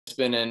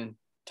been in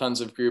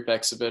tons of group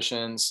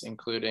exhibitions,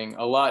 including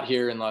a lot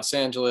here in Los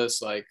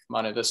Angeles, like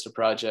Monte Vista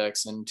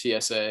Projects and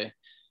TSA,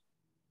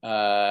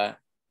 and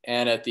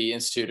at the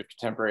Institute of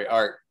Contemporary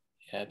Art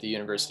at the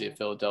University of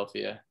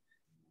Philadelphia.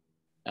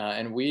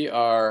 And we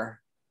are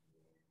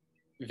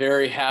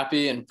very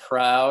happy and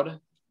proud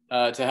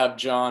to have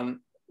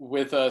John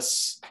with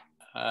us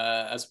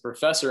as a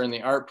professor in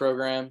the art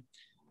program,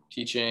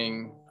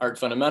 teaching art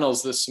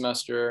fundamentals this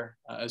semester,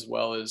 as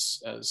well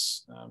as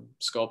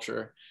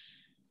sculpture.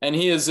 And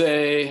he's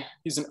an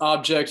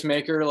object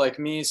maker like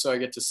me, so I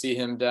get to see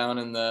him down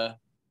in the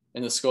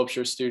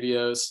sculpture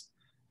studios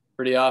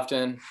pretty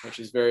often, which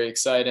is very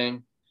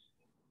exciting.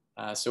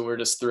 So we're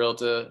just thrilled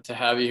to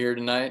have you here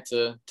tonight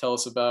to tell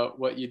us about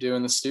what you do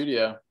in the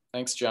studio.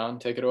 Thanks, John.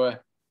 Take it away.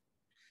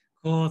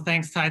 Cool.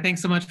 Thanks, Ty.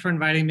 Thanks so much for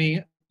inviting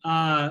me.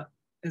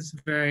 It's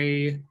a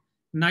very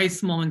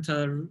nice moment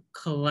to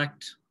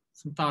collect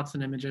some thoughts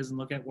and images and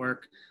look at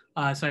work.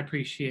 So I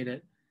appreciate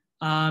it.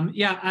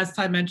 Yeah, as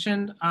Ty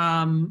mentioned,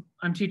 I'm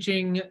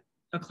teaching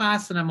a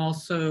class and I'm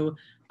also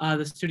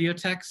the studio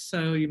tech.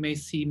 So you may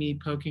see me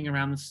poking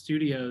around the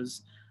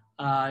studios.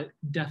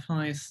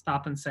 Definitely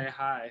stop and say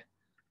hi,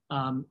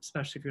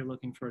 especially if you're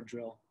looking for a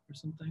drill or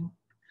something.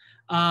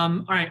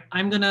 All right,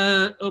 I'm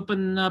gonna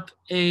open up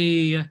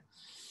a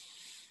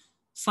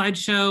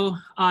slideshow.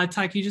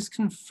 Ty, can you just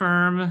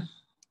confirm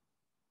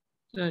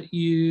that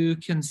you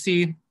can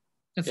see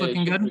it's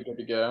looking good? Good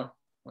to go.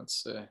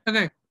 Let's see.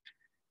 Okay.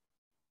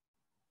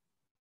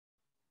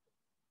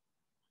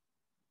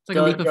 It's like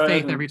a leap of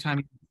faith every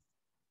time.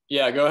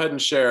 Yeah, go ahead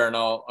and share, and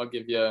I'll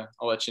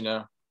let you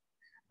know.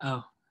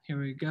 Oh, here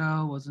we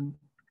go. Wasn't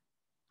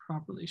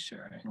properly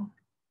sharing.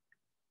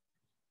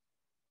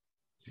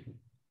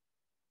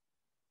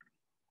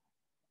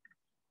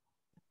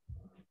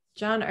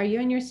 John, are you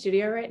in your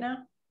studio right now?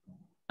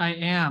 I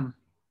am.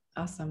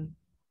 Awesome.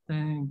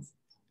 Thanks.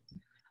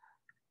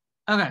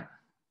 Okay.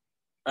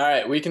 All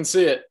right, we can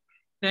see it.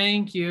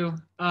 Thank you.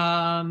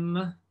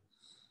 Actually,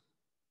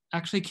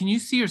 can you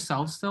see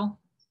yourself still?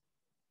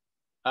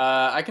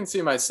 I can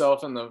see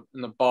myself in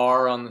the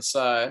bar on the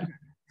side.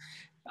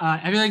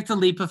 I feel like it's a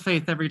leap of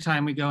faith every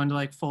time we go into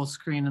like full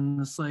screen in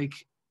this like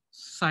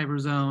cyber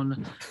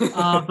zone.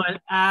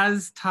 But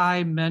as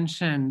Ty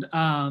mentioned,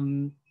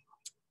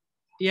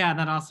 yeah,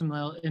 that awesome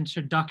little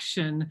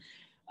introduction.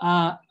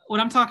 What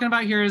I'm talking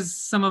about here is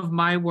some of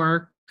my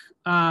work,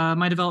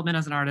 my development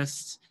as an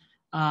artist,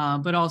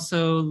 but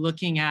also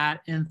looking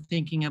at and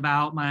thinking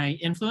about my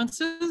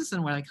influences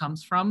and where that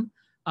comes from.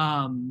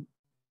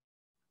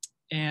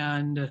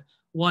 And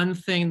one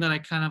thing that I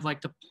kind of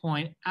like to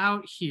point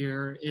out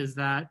here is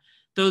that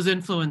those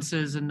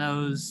influences and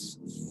those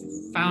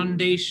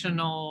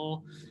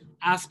foundational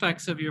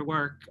aspects of your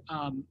work,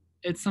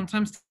 it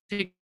sometimes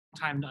takes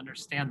time to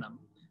understand them,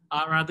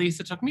 or at least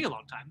it took me a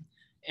long time.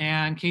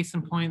 And case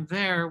in point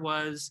there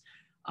was,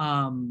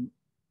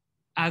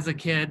 as a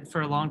kid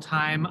for a long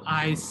time,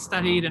 I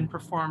studied and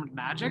performed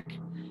magic,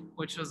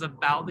 which was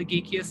about the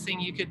geekiest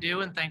thing you could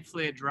do. And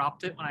thankfully I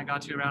dropped it when I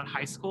got to around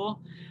high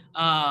school.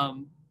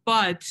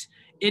 But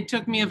it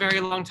took me a very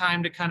long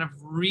time to kind of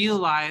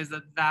realize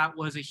that that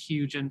was a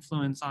huge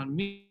influence on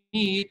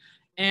me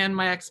and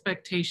my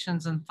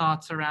expectations and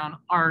thoughts around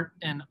art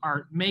and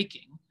art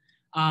making.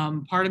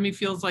 Part of me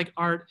feels like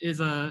art is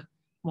a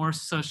more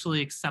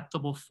socially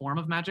acceptable form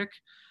of magic.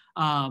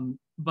 And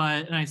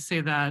I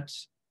say that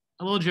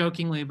a little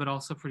jokingly, but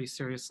also pretty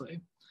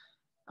seriously.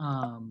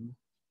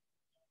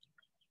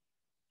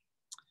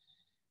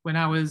 When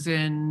I was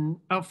in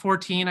about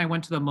 14, I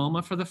went to the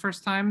MoMA for the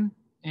first time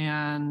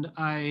and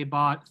I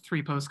bought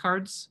 3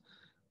 postcards.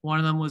 One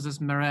of them was this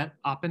Meret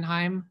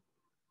Oppenheim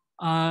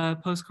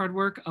postcard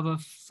work of a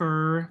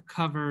fur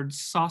covered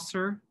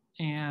saucer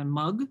and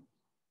mug,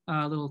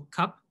 a little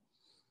cup.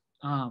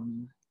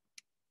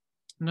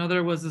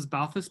 Another was this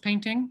Balthus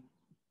painting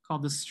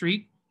called The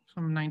Street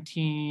from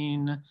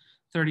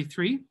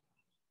 1933.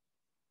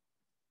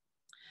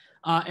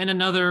 And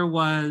another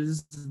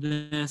was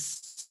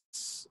this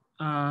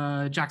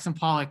Jackson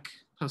Pollock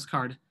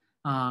postcard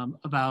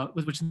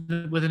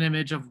with an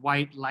image of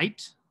White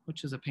Light,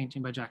 which is a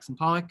painting by Jackson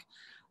Pollock.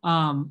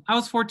 I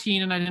was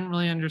 14 and I didn't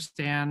really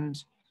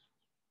understand.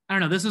 I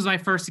don't know, this was my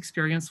first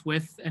experience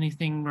with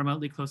anything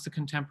remotely close to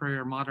contemporary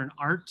or modern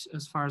art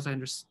as far as I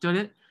understood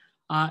it.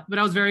 But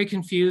I was very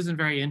confused and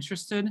very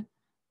interested.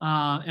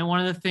 And one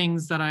of the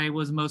things that I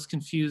was most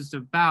confused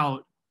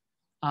about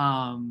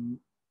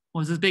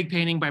was this big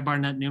painting by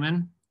Barnett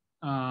Newman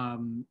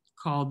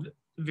called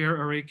Vir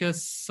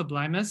Auricus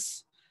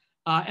Sublimis.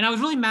 And I was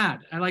really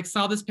mad. I like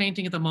saw this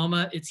painting at the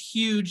MoMA. It's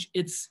huge.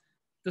 It's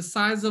the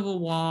size of a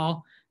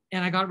wall.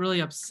 And I got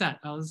really upset.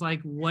 I was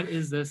like, what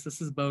is this?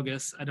 This is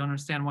bogus. I don't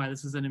understand why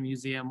this is in a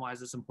museum. Why is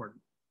this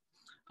important?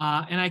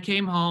 And I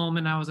came home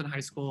and I was in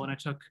high school and I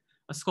took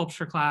a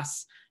sculpture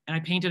class and I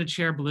painted a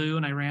chair blue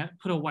and I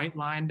put a white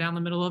line down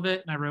the middle of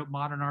it and I wrote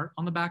modern art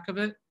on the back of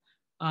it.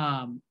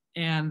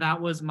 And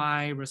that was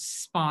my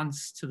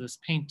response to this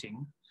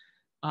painting.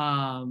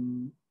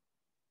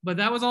 But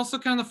that was also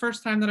kind of the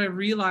first time that I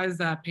realized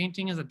that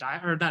painting is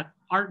that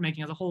art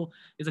making as a whole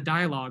is a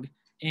dialogue,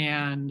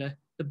 and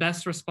the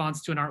best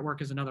response to an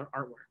artwork is another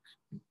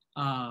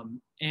artwork.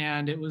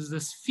 And it was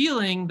this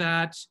feeling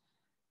that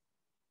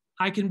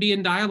I can be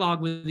in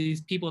dialogue with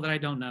these people that I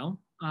don't know,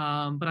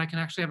 but I can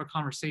actually have a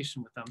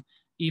conversation with them,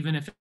 even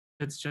if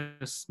it's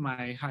just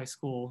my high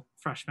school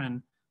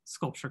freshman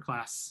sculpture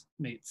class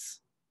mates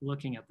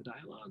looking at the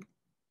dialogue.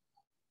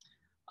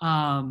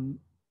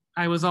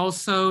 I was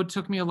also,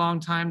 took me a long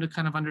time to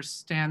kind of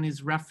understand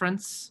these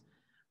reference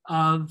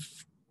of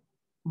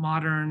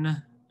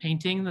modern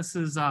painting. This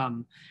is,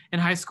 in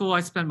high school,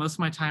 I spent most of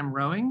my time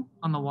rowing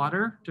on the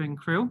water, doing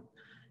crew.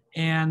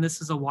 And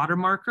this is a water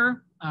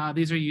marker.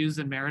 These are used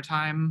in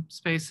maritime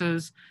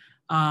spaces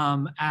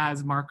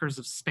as markers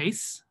of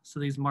space. So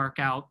these mark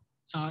out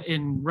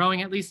in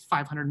rowing at least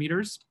 500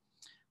 meters.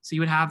 So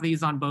you would have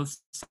these on both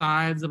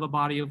sides of a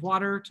body of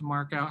water to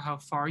mark out how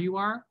far you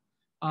are.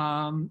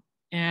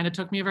 And it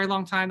took me a very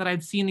long time that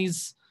I'd seen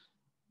these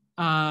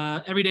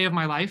every day of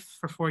my life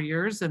for 4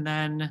 years, and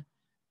then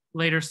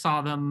later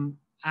saw them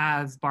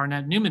as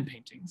Barnett Newman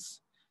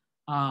paintings.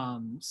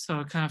 So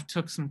it kind of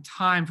took some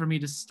time for me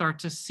to start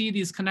to see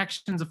these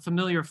connections of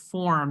familiar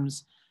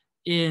forms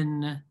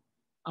in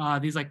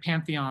these like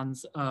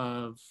pantheons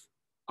of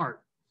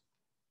art.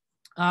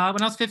 When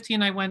I was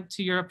 15, I went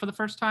to Europe for the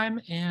first time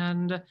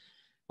and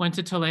went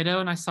to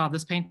Toledo, and I saw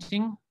this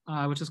painting,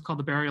 which is called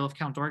The Burial of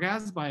Count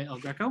Dorgaz by El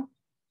Greco.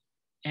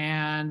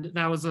 And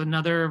that was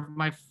another of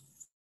my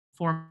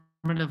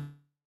formative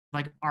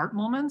like art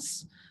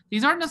moments.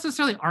 These aren't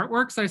necessarily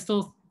artworks I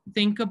still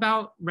think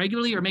about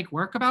regularly or make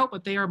work about,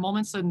 but they are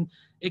moments and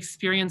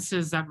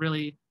experiences that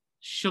really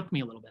shook me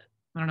a little bit.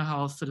 I don't know how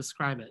else to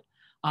describe it.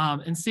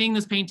 And seeing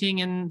this painting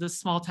in this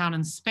small town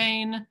in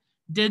Spain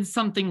did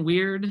something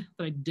weird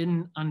that I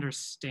didn't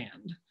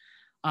understand.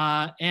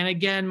 And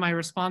again, my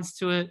response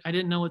to it, I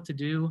didn't know what to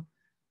do.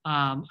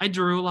 I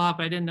drew a lot,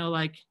 but I didn't know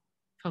like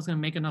if I was gonna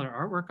make another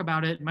artwork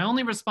about it. My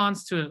only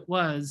response to it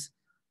was,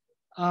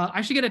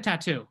 I should get a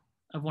tattoo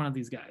of one of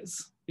these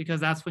guys, because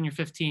that's when you're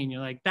 15,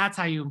 you're like, that's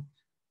how you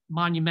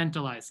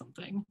monumentalize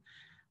something.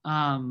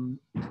 And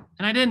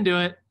I didn't do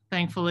it,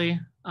 thankfully.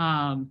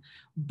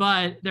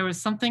 But there was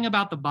something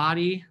about the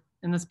body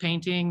in this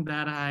painting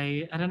that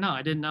I don't know,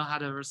 I didn't know how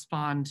to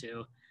respond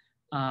to.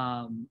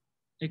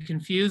 It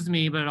confused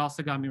me, but it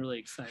also got me really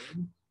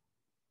excited.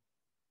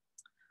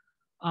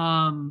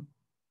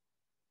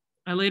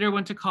 I later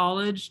went to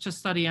college to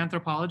study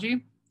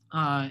anthropology,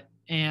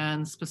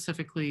 and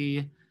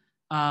specifically,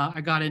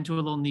 I got into a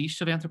little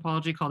niche of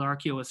anthropology called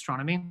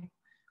archaeoastronomy,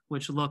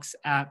 which looks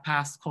at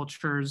past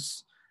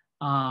cultures,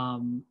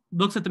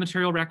 looks at the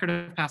material record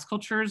of past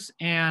cultures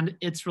and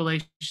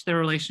their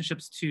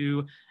relationships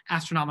to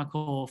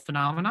astronomical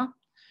phenomena.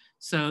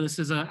 So this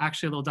is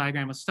actually a little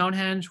diagram of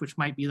Stonehenge, which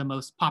might be the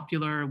most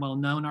popular,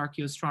 well-known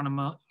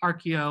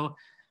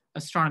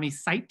archaeoastronomy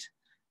site,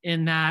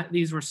 in that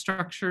these were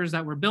structures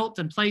that were built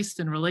and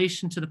placed in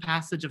relation to the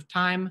passage of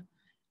time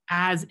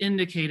as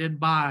indicated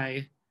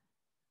by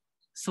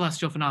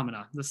celestial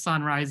phenomena, the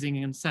sun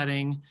rising and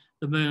setting,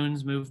 the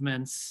moon's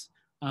movements,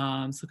 so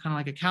kind of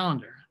like a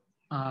calendar.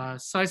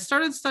 So I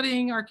started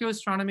studying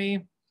archaeoastronomy,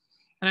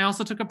 and I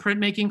also took a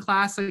printmaking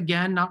class,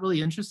 again, not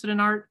really interested in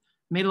art,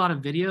 made a lot of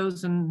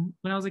videos when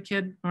I was a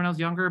kid, when I was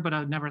younger, but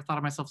I never thought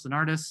of myself as an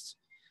artist.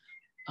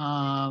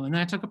 And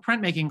then I took a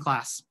printmaking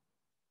class.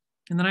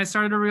 And then I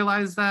started to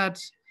realize that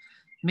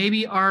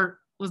maybe art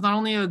was not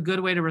only a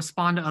good way to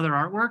respond to other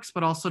artworks,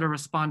 but also to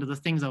respond to the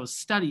things I was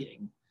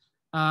studying.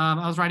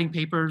 I was writing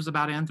papers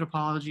about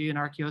anthropology and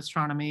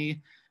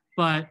archaeoastronomy,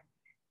 but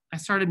I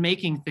started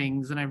making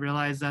things and I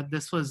realized that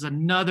this was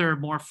another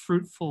more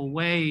fruitful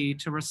way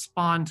to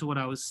respond to what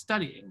I was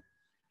studying.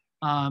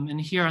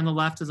 And here on the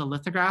left is a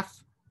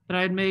lithograph that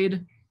I had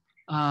made.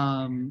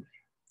 On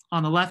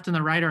the left and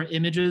the right are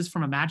images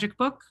from a magic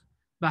book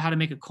about how to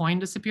make a coin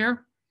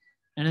disappear.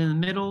 And in the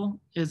middle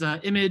is an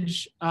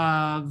image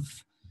of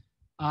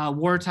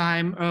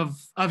wartime of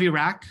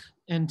Iraq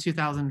in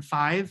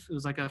 2005. It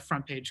was like a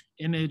front page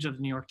image of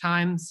the New York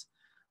Times.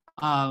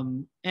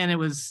 And it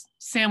was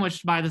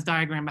sandwiched by this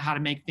diagram about how to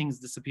make things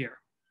disappear.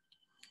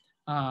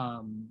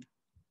 So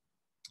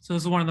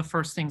this is one of the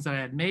first things that I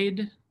had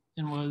made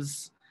and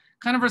was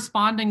kind of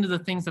responding to the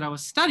things that I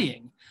was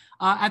studying.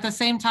 At the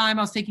same time,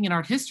 I was taking an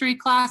art history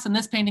class and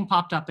this painting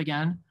popped up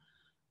again.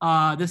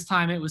 This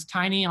time it was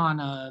tiny on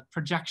a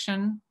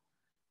projection.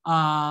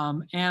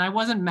 And I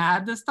wasn't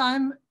mad this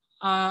time.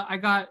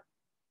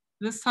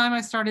 This time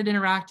I started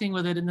interacting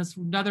with it in this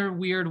another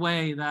weird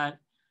way, that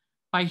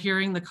by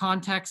hearing the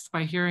context,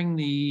 by hearing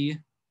the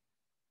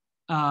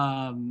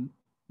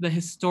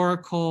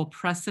historical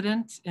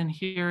precedent and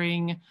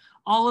hearing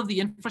all of the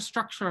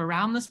infrastructure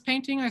around this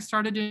painting, I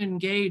started to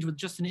engage with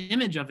just an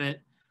image of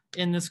it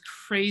in this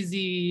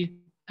crazy,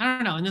 I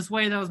don't know, in this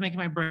way that was making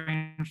my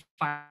brain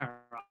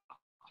fire off.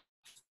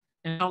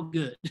 And it felt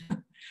good.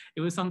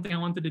 It was something I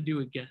wanted to do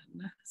again.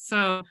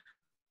 So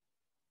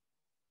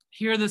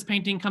here this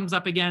painting comes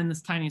up again,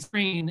 this tiny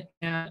screen,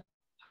 and I'm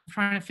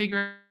trying to figure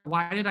out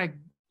why did I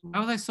why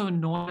was I so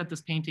annoyed at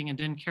this painting and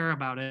didn't care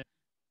about it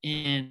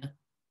in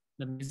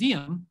the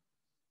museum?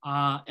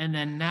 And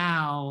then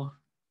now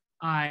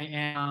I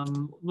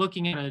am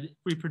looking at a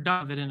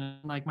reproduction of it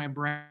and like my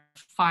brain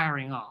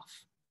firing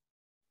off.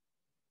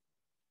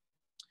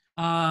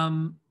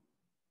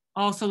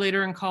 Also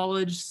later in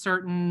college,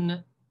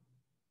 certain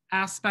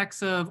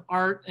aspects of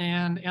art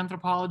and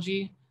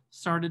anthropology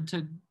started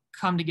to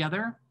come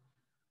together.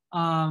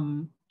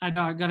 I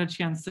got a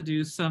chance to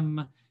do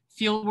some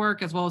field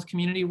work as well as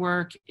community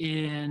work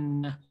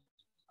in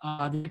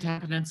the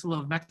Yucatan Peninsula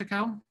of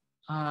Mexico,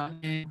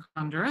 in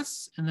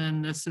Honduras. And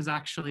then this is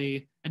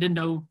actually, I didn't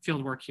know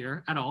field work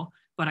here at all,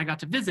 but I got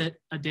to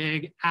visit a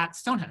dig at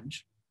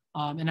Stonehenge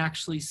and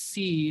actually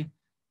see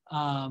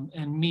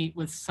and meet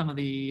with some of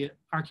the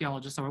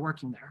archaeologists that were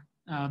working there.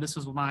 This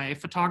was my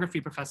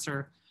photography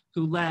professor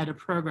who led a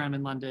program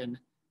in London,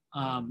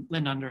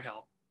 Lynn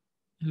Underhill,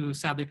 who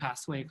sadly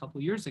passed away a couple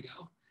of years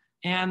ago.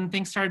 And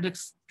things started to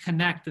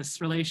connect,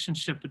 this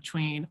relationship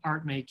between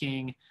art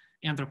making,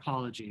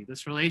 anthropology,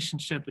 this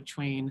relationship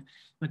between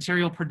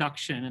material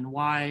production, and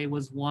why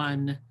was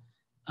one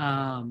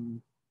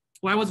form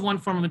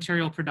of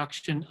material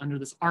production under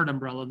this art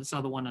umbrella, this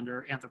other one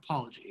under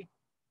anthropology.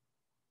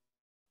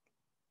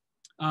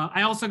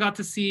 I also got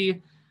to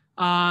see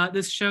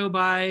this show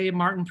by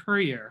Martin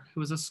Puryear, who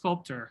was a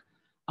sculptor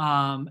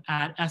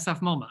at SF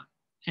MoMA.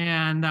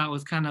 And that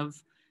was kind of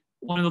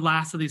one of the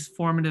last of these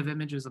formative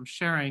images I'm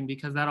sharing,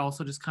 because that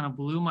also just kind of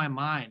blew my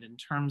mind in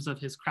terms of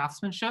his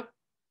craftsmanship,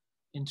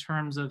 in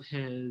terms of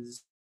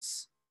his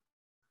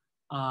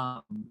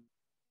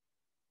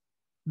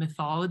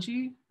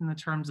mythology, in the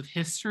terms of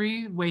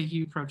history, the way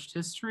he approached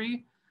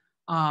history.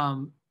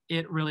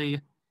 It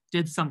really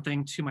did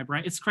something to my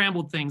brain. It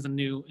scrambled things in a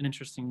new and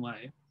interesting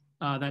way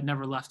that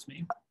never left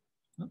me.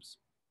 Oops.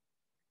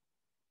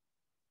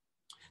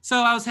 So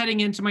I was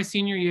heading into my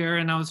senior year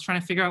and I was trying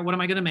to figure out what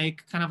am I gonna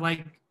make, kind of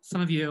like some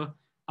of you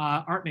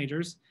art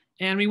majors.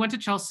 And we went to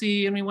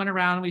Chelsea and we went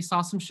around and we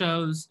saw some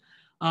shows.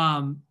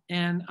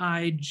 And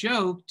I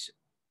joked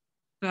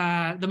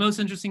that the most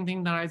interesting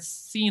thing that I'd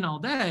seen all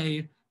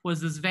day was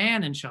this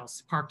van in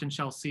Chelsea, parked in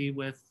Chelsea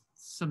with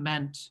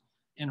cement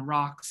and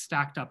rocks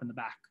stacked up in the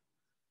back.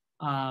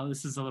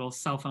 This is a little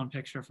cell phone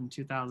picture from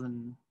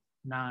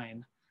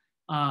 2009.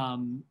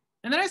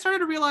 And then I started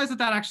to realize that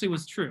that actually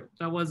was true.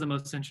 That was the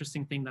most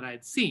interesting thing that I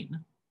had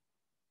seen.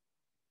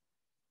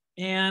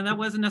 And that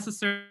wasn't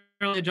necessarily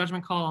a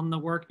judgment call on the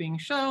work being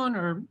shown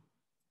or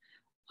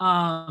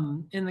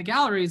in the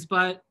galleries,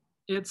 but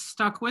it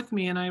stuck with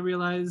me and I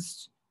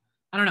realized,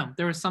 I don't know,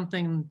 there was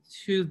something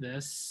to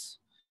this.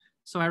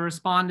 So I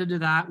responded to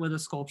that with a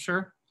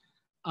sculpture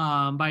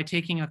by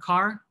taking a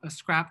car, a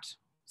scrapped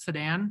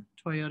sedan,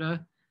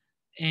 Toyota,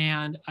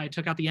 and I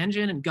took out the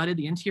engine and gutted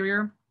the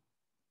interior.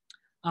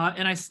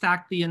 And I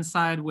stacked the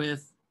inside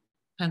with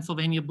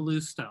Pennsylvania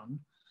bluestone,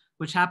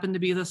 which happened to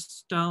be the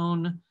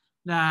stone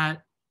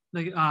that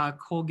the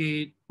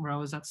Colgate, where I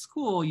was at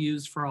school,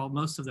 used for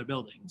most of their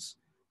buildings,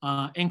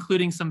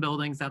 including some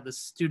buildings that the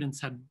students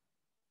had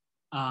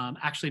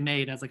actually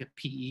made as like a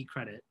PE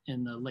credit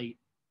in the late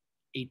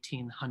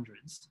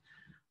 1800s.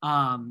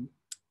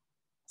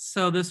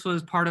 So this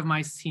was part of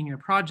my senior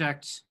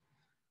project.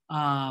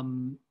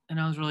 And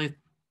I was really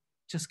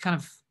just kind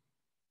of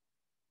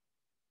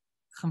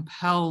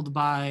compelled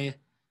by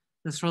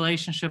this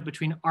relationship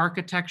between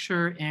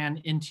architecture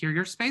and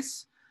interior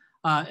space,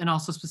 and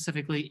also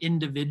specifically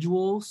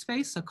individual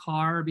space, a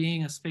car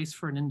being a space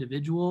for an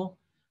individual,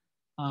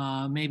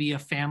 maybe a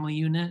family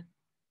unit,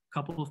 a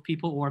couple of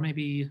people, or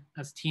maybe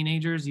as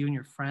teenagers, you and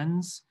your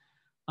friends.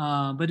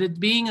 But it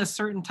being a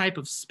certain type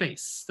of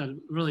space that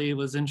really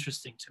was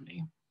interesting to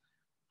me.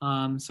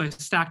 So I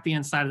stacked the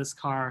inside of this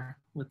car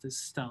with these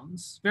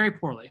stones, very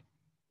poorly,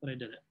 but I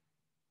did it.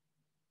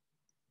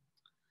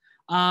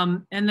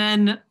 And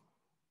then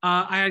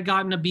I had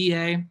gotten a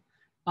BA,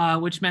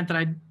 which meant that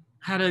I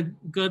had a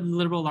good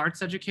liberal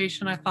arts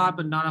education, I thought,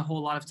 but not a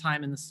whole lot of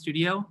time in the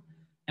studio.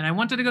 And I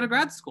wanted to go to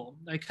grad school.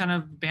 I kind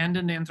of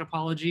abandoned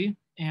anthropology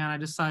and I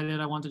decided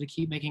I wanted to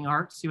keep making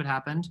art, see what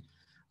happened.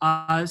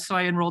 So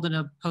I enrolled in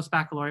a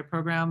post-baccalaureate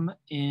program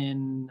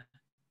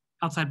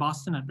outside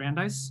Boston at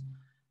Brandeis.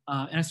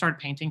 And I started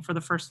painting for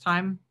the first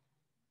time.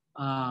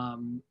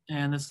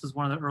 And this was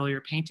one of the earlier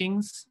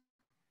paintings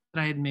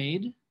that I had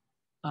made.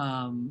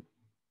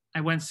 I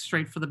went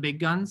straight for the big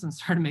guns and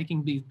started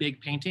making these big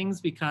paintings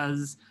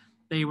because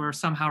they were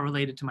somehow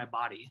related to my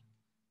body.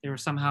 They were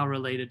somehow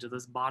related to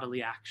this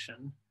bodily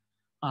action.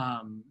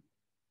 And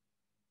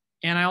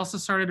I also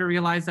started to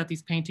realize that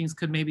these paintings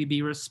could maybe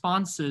be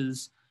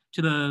responses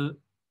to the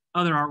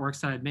other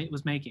artworks that I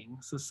was making.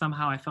 So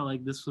somehow I felt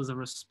like this was a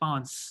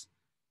response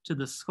to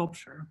the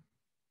sculpture.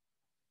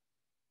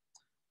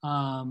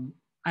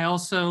 I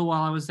also,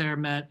 while I was there,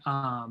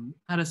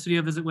 had a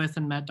studio visit with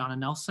and met Donna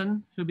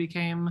Nelson, who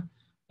became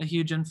a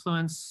huge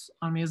influence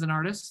on me as an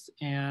artist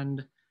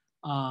and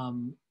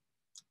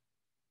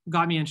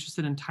got me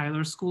interested in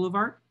Tyler's School of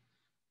Art.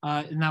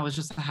 And that was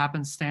just a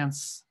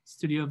happenstance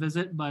studio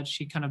visit, but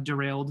she kind of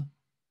derailed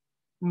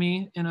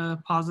me in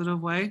a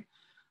positive way.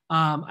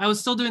 I was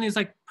still doing these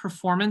like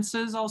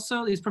performances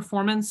also, these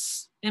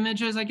performance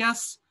images, I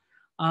guess.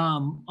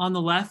 On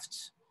the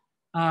left,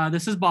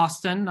 this is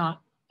Boston,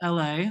 not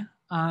LA,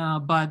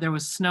 but there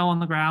was snow on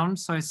the ground.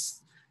 So I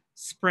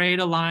sprayed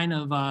a line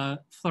of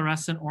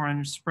fluorescent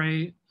orange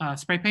spray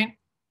paint,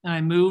 and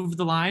I moved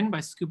the line by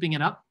scooping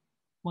it up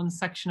one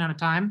section at a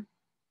time.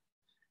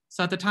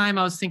 So at the time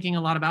I was thinking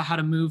a lot about how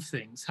to move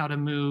things, how to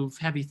move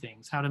heavy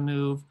things, how do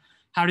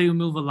you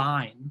move a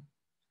line?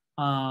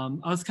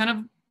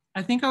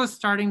 I think I was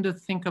starting to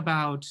think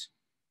about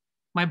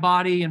my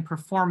body and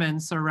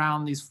performance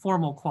around these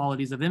formal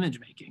qualities of image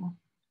making.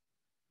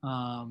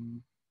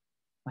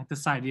 Like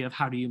this idea of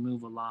how do you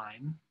move a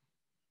line.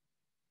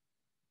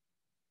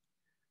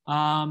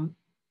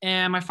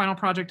 And my final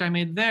project I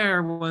made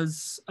there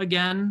was,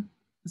 again,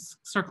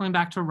 circling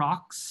back to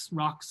rocks.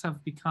 Rocks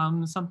have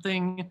become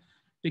something,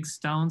 big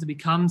stones have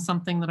become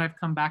something that I've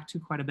come back to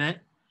quite a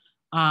bit.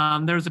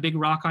 There was a big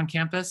rock on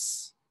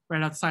campus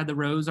right outside the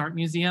Rose Art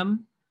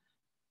Museum,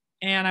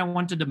 and I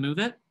wanted to move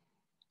it.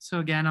 So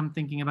again, I'm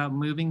thinking about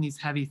moving these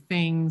heavy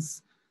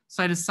things.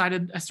 So I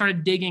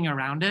started digging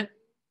around it.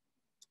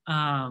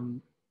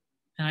 And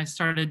I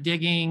started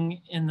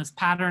digging in this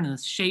pattern and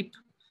this shape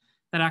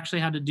that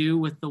actually had to do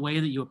with the way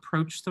that you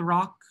approach the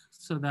rock,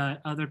 so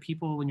that other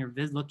people, when you're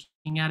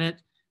looking at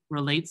it,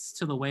 relates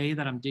to the way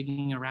that I'm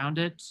digging around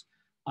it.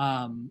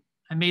 I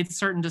made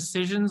certain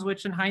decisions,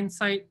 which in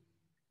hindsight,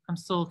 I'm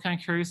still kind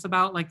of curious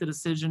about, like the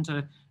decision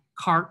to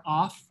cart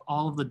off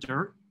all of the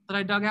dirt that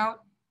I dug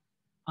out.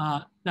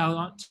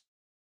 Now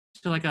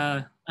to like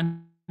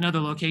another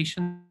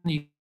location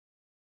you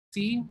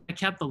see. I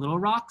kept the little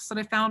rocks that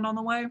I found on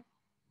the way.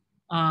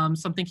 So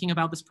I'm thinking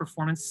about this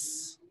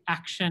performance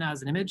action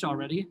as an image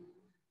already.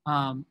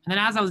 And then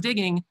as I was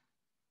digging,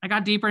 I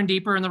got deeper and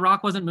deeper and the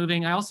rock wasn't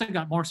moving. I also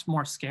got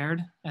more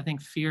scared. I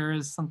think fear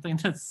is something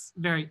that's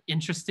very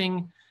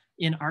interesting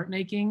in art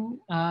making,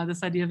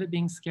 this idea of it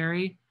being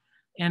scary.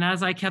 And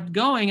as I kept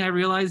going, I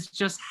realized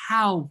just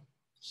how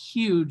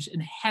huge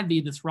and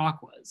heavy this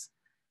rock was.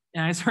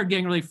 And I started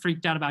getting really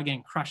freaked out about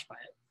getting crushed by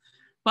it.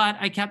 But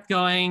I kept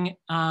going,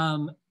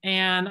 and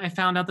I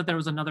found out that there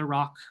was another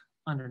rock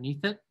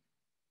underneath it,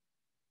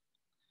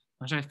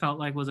 which I felt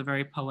like was a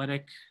very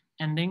poetic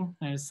ending.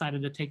 I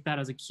decided to take that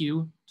as a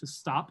cue to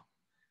stop.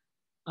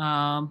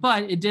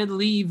 But it did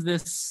leave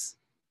this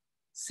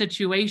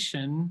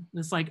situation,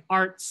 this like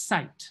art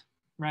site,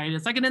 right?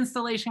 It's like an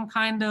installation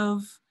kind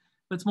of,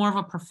 but it's more of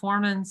a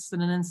performance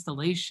than an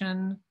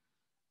installation.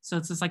 So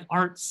it's this like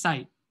art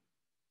site.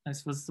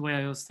 This was the way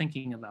I was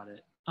thinking about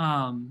it.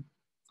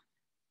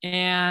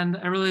 And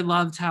I really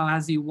loved how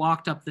as you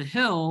walked up the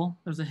hill,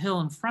 there's a hill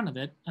in front of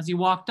it. As you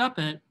walked up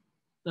it,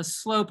 the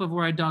slope of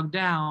where I dug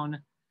down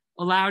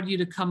allowed you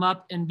to come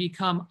up and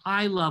become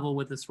eye level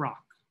with this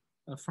rock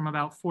from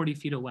about 40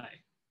 feet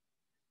away.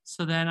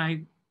 So then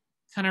I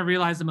kind of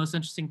realized the most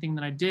interesting thing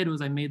that I did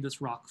was I made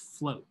this rock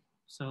float.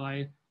 So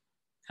I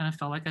kind of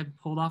felt like I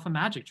pulled off a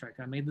magic trick.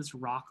 I made this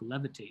rock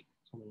levitate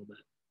a little bit.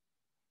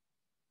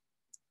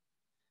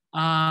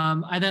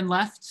 I then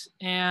left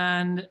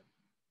and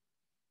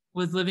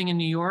was living in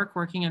New York,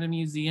 working at a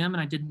museum,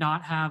 and I did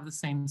not have the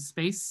same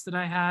space that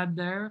I had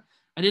there.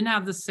 I didn't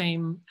have the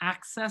same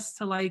access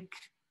to like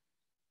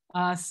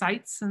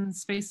sites and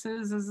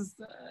spaces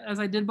as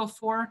I did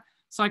before.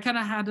 So I kind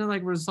of had to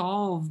like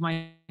resolve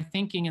my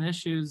thinking and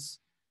issues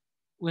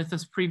with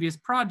this previous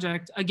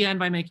project, again,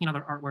 by making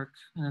another artwork,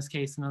 in this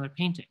case, another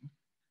painting.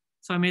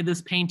 So I made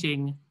this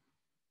painting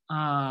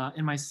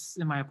in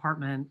my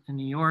apartment in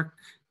New York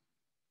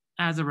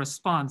as a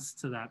response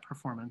to that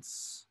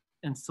performance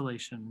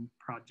installation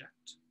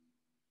project.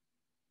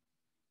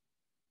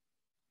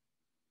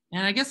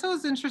 And I guess I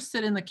was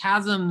interested in the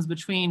chasms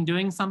between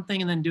doing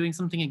something and then doing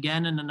something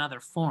again in another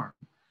form,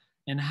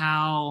 and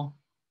how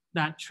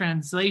that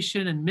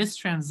translation and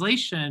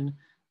mistranslation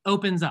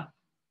opens up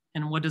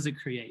and what does it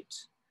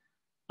create.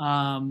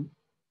 I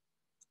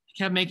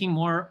kept making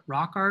more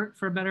rock art,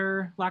 for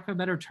lack of a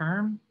better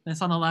term.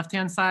 This on the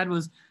left-hand side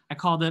was, I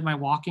called it my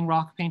walking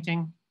rock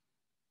painting.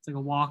 It's like a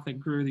walk that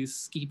grew these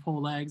ski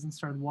pole legs and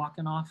started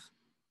walking off.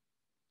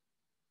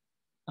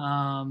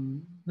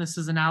 This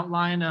is an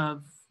outline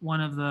of one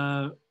of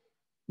the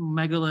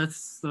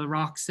megaliths, the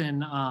rocks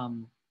in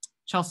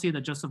Chelsea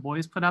that Joseph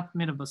Beuys put up,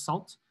 made of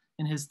basalt,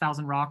 in his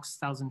 1,000 Rocks,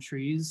 1,000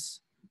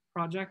 Trees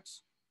project.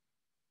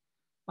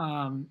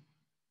 And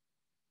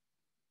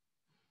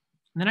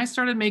then I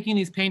started making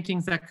these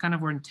paintings that kind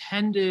of were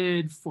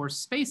intended for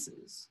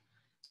spaces.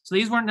 So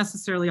these weren't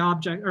necessarily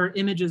object or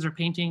images or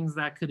paintings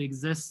that could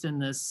exist in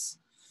this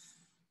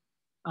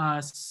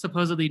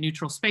supposedly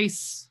neutral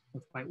space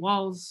with white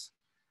walls.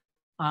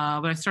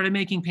 But I started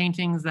making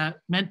paintings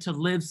that meant to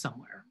live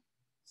somewhere.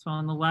 So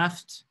on the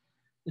left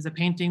is a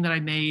painting that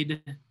I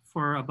made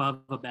for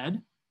above a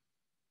bed.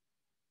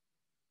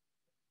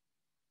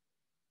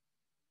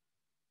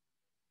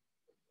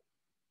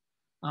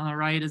 On the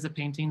right is a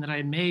painting that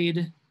I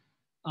made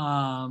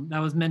that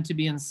was meant to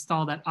be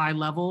installed at eye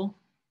level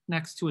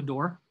next to a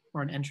door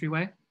or an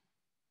entryway.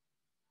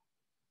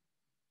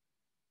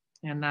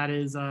 And that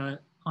is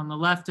On the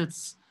left,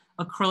 it's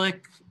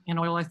acrylic in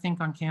oil, I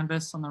think, on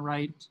canvas. On the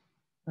right,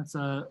 that's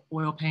a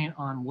oil paint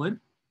on wood.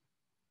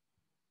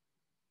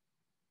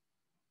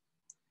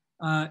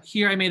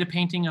 Here I made a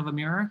painting of a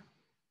mirror,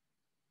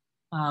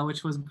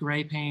 which was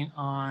gray paint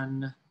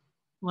on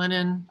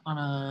linen on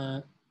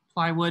a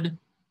plywood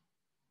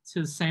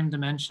to the same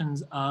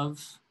dimensions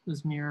of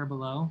this mirror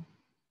below.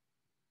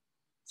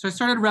 So I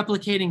started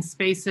replicating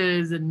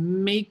spaces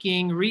and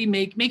making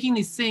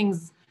these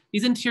things.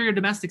 These interior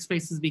domestic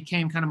spaces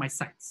became kind of my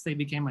sites. They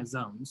became my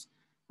zones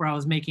where I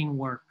was making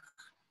work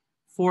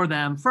for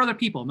them, for other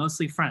people,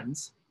 mostly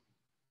friends.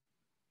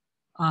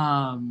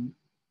 And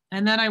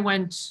then I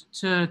went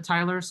to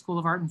Tyler School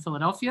of Art in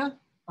Philadelphia.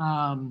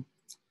 And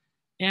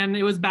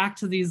it was back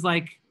to these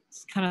like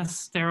kind of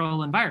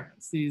sterile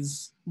environments.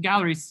 These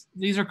galleries,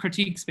 these are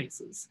critique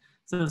spaces.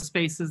 So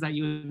spaces that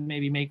you would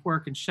maybe make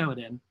work and show it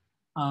in.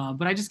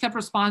 But I just kept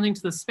responding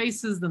to the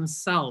spaces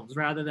themselves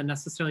rather than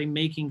necessarily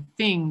making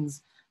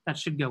things that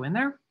should go in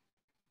there,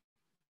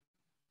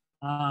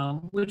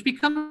 which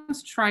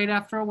becomes trite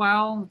after a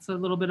while. It's a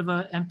little bit of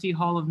an empty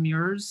hall of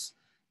mirrors,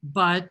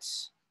 but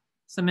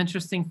some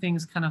interesting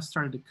things kind of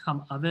started to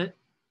come of it.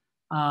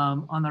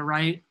 On the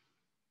right,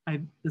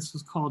 this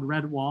was called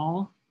Red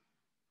Wall.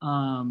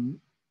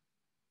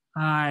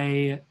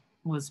 I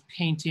was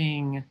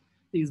painting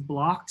these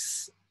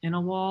blocks in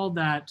a wall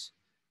that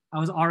I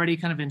was already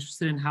kind of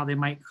interested in how they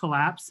might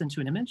collapse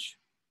into an image.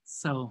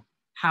 So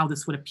how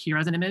this would appear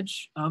as an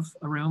image of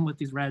a room with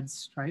these red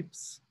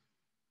stripes,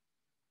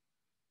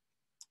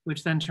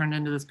 which then turned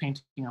into this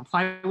painting on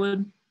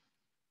plywood,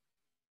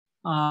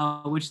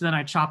 which then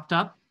I chopped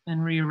up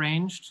and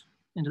rearranged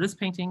into this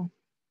painting.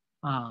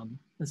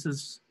 This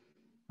is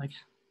like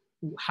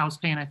house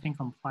paint, I think,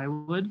 on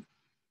plywood.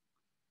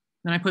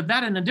 Then I put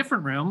that in a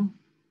different room,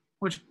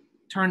 which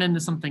turned into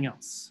something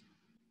else.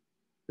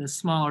 This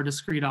smaller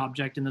discrete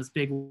object in this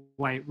big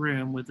white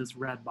room with this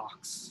red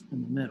box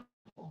in the middle.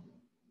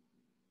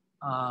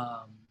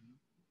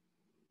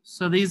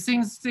 So these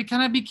things, they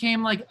kind of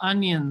became like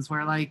onions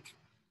where like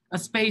a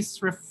space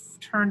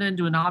turned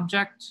into an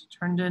object,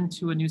 turned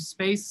into a new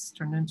space,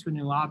 turned into a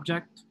new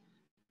object.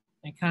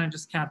 They kind of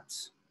just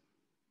kept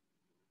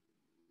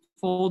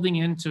folding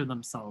into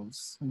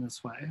themselves in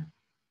this way.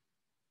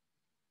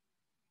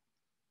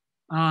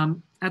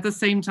 At the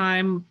same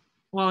time,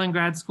 while in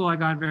grad school, I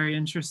got very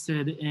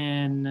interested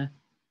in,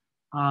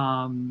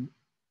 for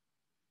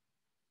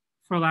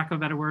lack of a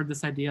better word,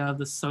 this idea of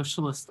the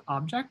socialist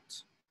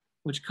object,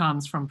 which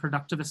comes from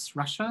productivist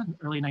Russia,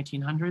 early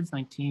 1900s,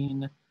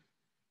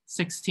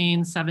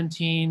 1916,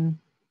 17,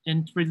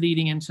 and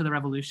leading into the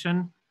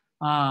revolution.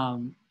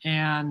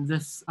 And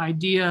this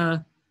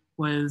idea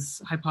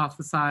was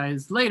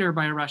hypothesized later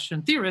by a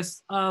Russian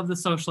theorist of the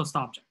socialist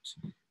object,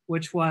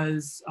 which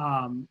was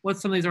what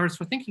some of these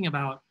artists were thinking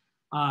about,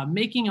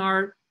 making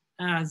art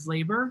as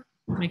labor,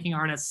 making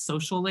art as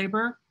social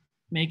labor,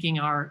 making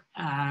art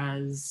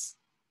as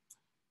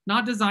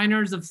not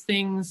designers of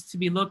things to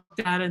be looked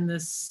at in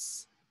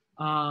this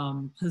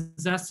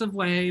possessive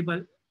way,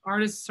 but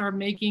artists are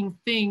making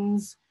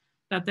things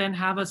that then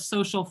have a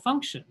social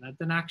function, that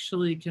then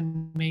actually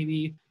can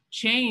maybe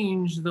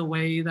change the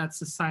way that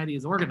society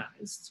is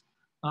organized,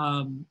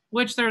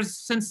 which there's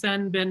since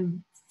then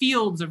been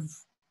fields of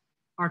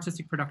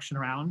artistic production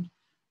around.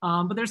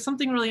 But there's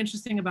something really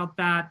interesting about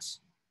that.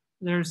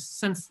 There's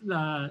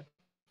to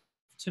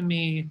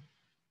me,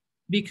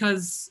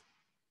 because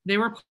they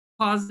were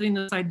positing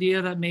this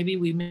idea that maybe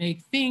we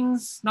make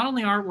things, not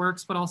only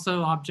artworks, but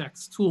also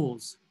objects,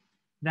 tools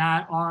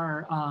that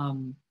are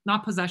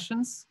not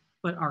possessions,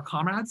 but are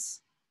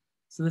comrades.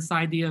 So this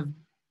idea of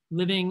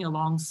living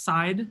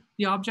alongside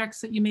the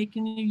objects that you make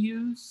and you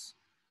use.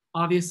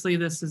 Obviously,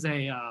 this is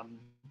a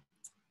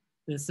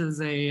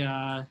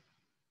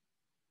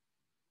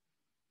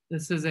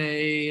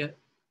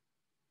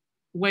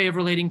way of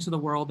relating to the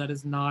world that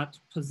is not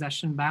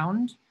possession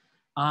bound,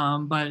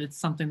 but it's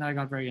something that I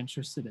got very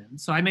interested in.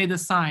 So I made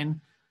this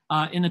sign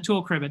in the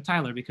tool crib at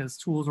Tyler because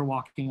tools were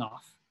walking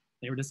off.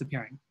 They were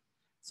disappearing.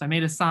 So I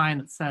made a sign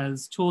that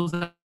says tools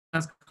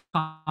as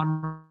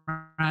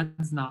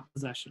comrades, not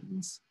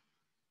possessions.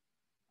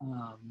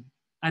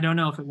 I don't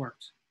know if it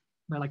worked,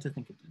 but I like to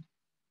think it did.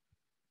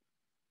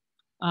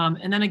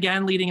 And then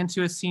again, leading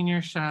into a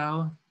senior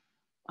show,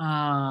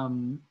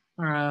 or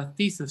a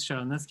thesis show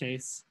in this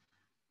case,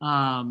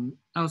 I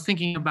was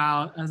thinking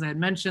about, as I had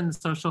mentioned, the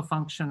social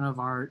function of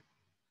art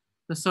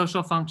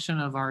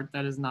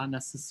that is not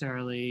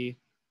necessarily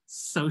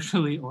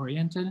socially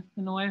oriented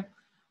in a way.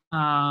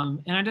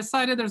 And I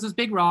decided there's this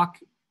big rock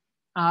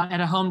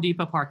at a Home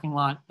Depot parking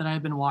lot that I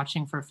had been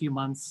watching for a few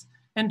months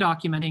and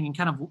documenting and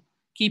kind of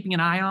keeping an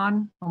eye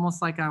on,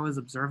 almost like I was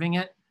observing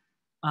it.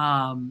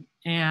 And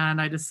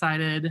I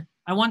decided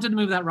I wanted to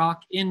move that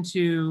rock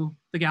into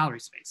the gallery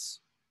space,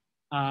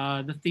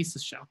 the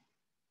thesis show.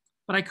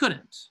 But I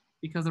couldn't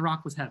because the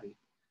rock was heavy.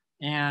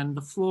 And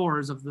the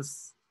floors of the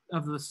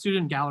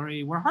student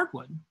gallery were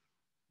hardwood.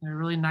 They're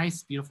really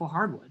nice, beautiful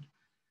hardwood.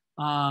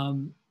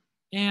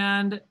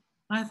 And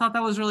I thought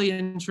that was really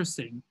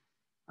interesting.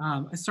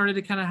 I started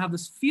to kind of have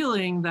this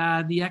feeling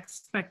that the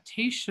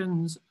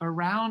expectations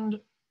around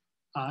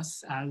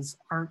us as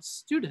art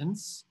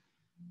students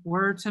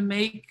were to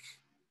make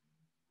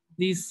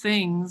these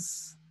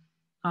things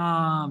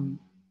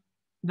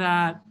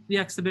that the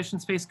exhibition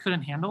space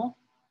couldn't handle.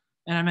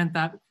 And I meant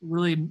that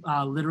really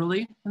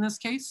literally in this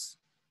case.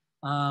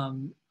 I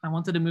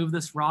wanted to move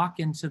this rock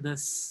into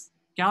this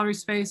gallery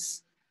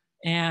space,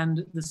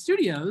 and the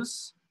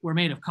studios were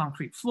made of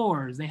concrete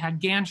floors. They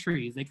had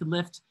gantries, they could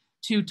lift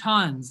 2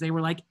 tons. They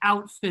were like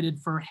outfitted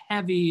for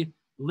heavy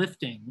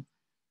lifting.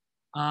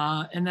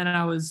 And then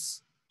I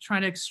was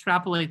trying to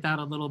extrapolate that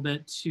a little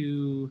bit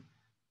to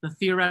the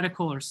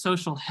theoretical or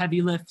social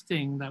heavy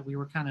lifting that we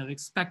were kind of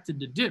expected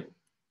to do.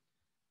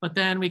 But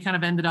then we kind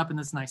of ended up in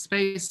this nice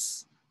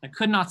space that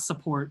could not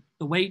support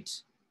the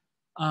weight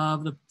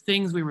of the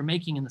things we were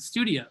making in the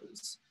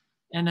studios.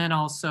 And then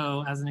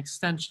also as an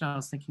extension, I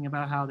was thinking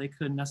about how they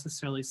couldn't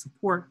necessarily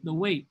support the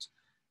weight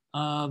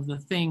of the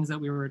things that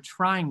we were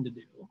trying to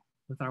do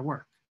with our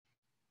work.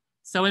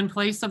 So in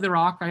place of the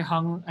rock,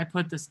 I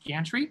put this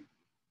gantry,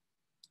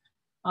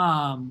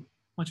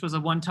 which was a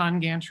 1-ton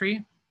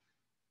gantry.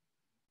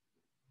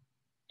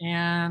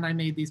 And I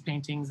made these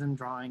paintings and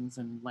drawings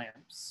and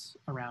lamps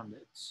around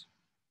it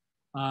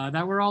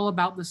that were all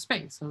about the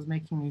space. I was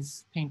making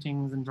these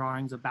paintings and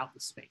drawings about the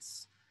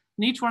space.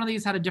 And each one of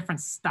these had a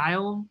different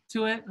style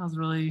to it. I was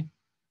really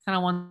kind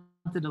of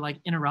wanted to like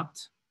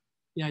interrupt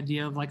the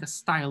idea of like a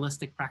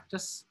stylistic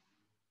practice.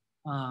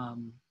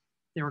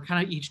 They were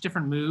kind of each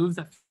different moves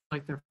that feel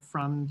like they're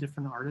from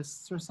different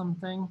artists or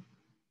something.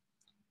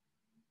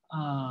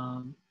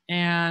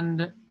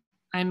 And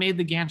I made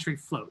the gantry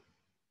float.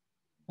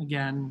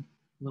 Again,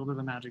 a little bit of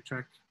a magic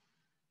trick.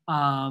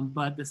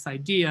 But this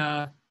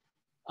idea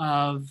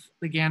of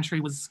the gantry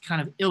was kind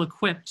of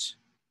ill-equipped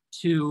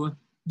to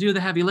do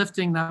the heavy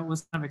lifting that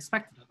was kind of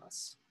expected of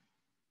us,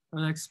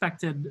 or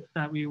expected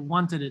that we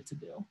wanted it to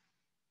do.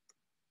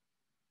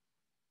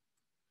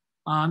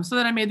 So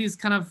then I made these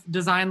kind of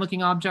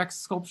design-looking objects,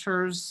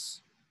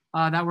 sculptures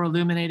that were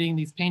illuminating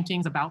these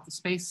paintings about the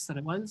space that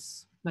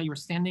you were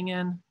standing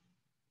in.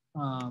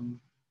 And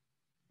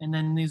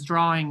then these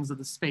drawings of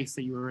the space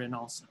that you were in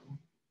also.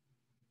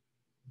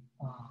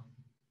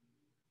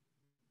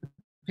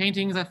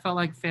 Paintings I felt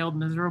like failed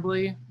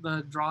miserably.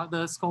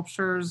 The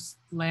sculptures,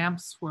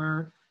 lamps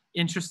were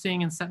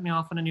interesting and set me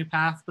off on a new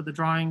path, but the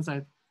drawings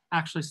I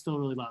actually still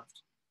really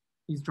loved.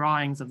 These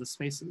drawings of the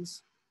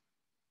spaces.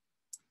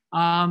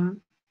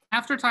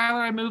 After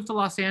Tyler, I moved to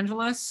Los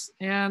Angeles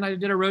and I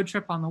did a road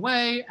trip on the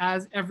way,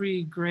 as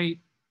every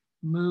great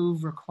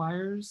move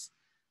requires.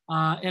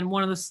 And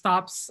one of the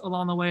stops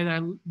along the way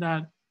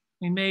that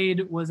we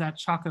made was at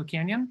Chaco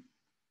Canyon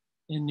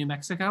in New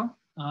Mexico.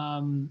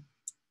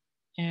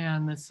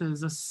 And this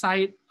is a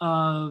site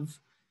of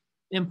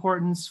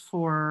importance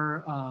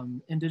for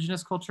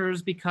indigenous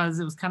cultures because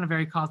it was kind of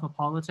very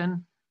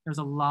cosmopolitan. There's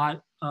a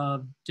lot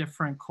of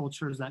different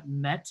cultures that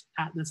met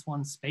at this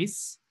one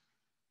space.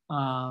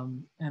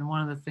 And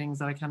one of the things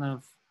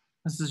that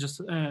this is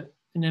just an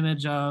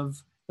image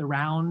of the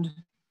round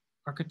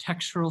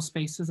architectural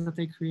spaces that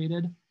they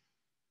created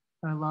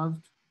that I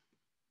loved.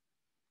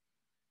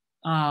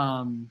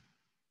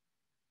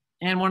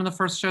 And one of the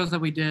first shows that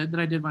I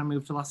did when I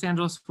moved to Los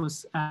Angeles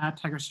was at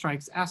Tiger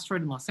Strike's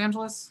Asteroid in Los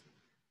Angeles.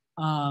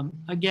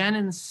 Again,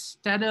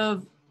 instead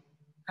of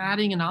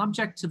adding an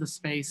object to the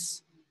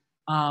space,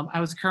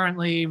 I was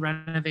currently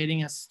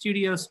renovating a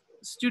studio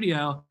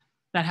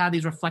that had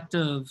these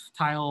reflective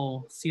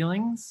tiles.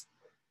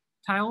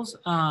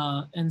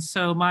 And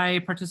so my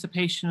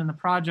participation in the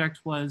project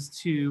was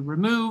to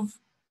remove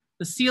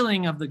the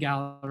ceiling of the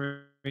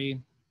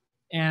gallery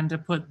and to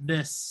put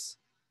this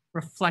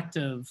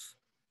reflective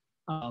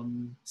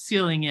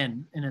ceiling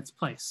in its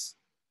place.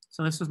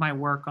 So this was my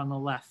work on the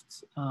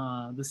left.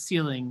 The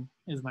ceiling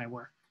is my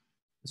work,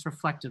 this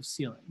reflective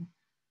ceiling.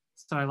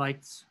 So I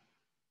liked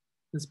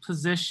this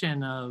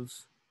position of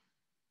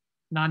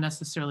not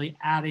necessarily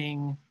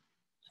adding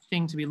a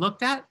thing to be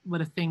looked at,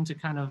 but a thing to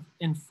kind of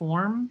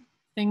inform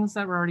things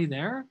that were already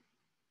there.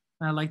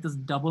 And I like this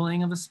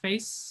doubling of a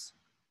space,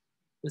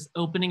 this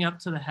opening up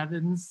to the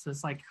heavens,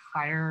 this like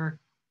higher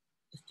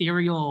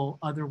ethereal,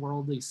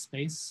 otherworldly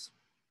space.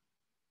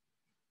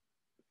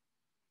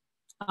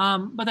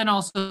 But then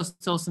also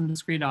still some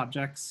discrete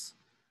objects.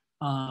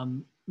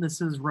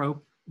 This is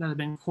rope that had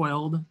been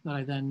coiled that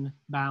I then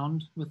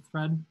bound with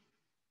thread.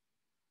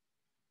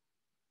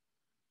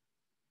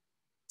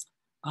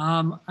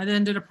 I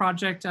then did a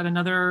project at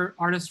another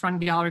artist-run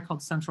gallery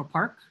called Central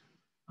Park,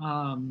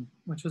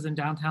 which was in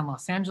downtown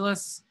Los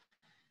Angeles,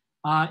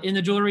 in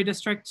the jewelry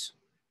district.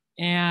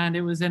 And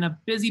it was in a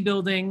busy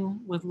building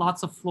with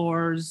lots of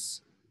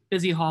floors,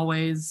 busy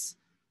hallways.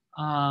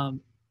 And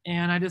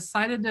I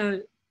decided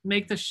to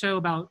make the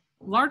show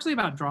largely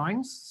about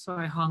drawings. So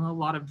I hung a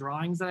lot of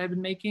drawings that I've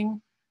been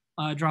making.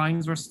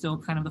 Drawings were still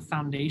kind of the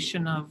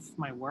foundation of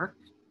my work.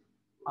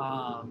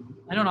 I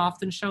don't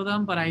often show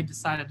them, but I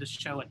decided to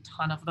show a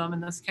ton of them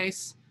in this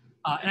case.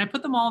 And I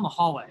put them all in the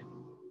hallway,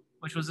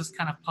 which was this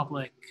kind of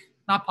public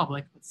not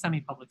public, but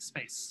semi-public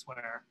space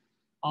where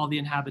all the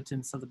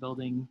inhabitants of the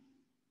building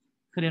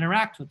could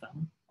interact with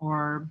them.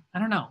 Or I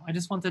don't know, I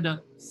just wanted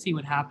to see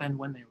what happened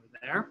when they were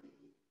there.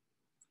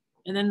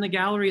 And then the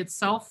gallery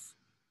itself,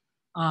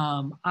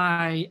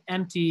 I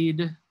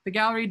emptied, the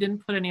gallery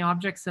didn't put any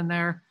objects in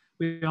there.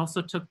 We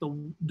also took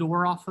the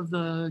door off of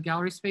the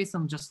gallery space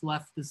and just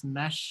left this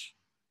mesh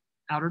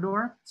outer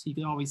door so you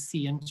could always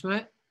see into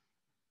it.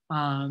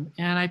 And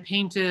I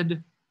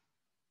painted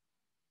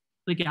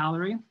the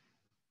gallery.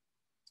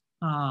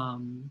 I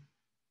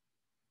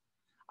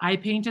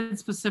painted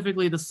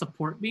specifically the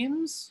support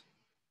beams.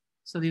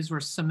 So these were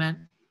cement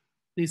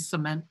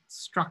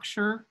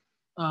structure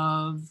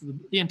of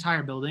the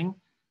entire building,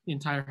 the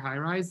entire high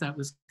rise that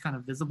was kind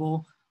of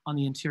visible on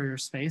the interior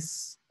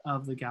space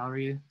of the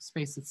gallery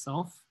space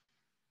itself.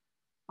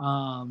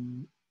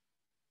 The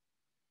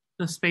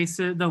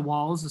spaces, the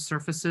walls, the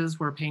surfaces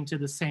were painted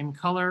the same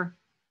color,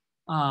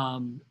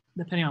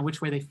 depending on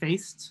which way they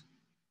faced.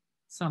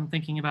 So I'm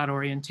thinking about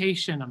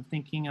orientation. I'm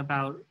thinking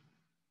about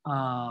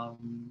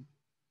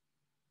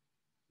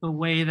the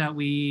way that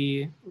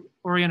we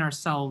orient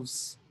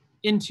ourselves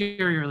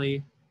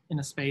interiorly in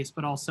a space,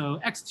 but also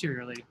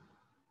exteriorly.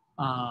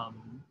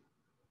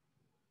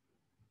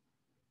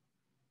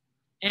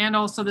 And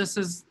also this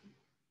is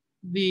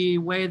the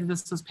way that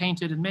this is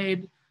painted and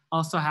made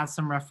also has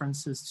some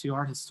references to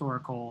art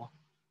historical,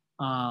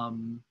 a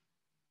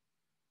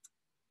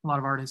lot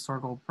of art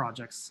historical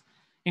projects,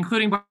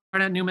 including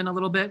Barnett Newman a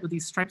little bit with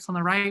these stripes on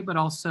the right, but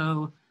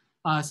also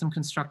some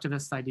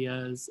constructivist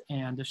ideas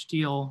and de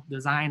Stijl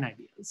design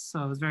ideas. So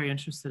I was very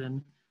interested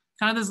in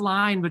kind of this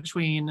line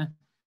between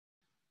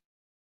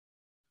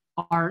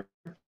art,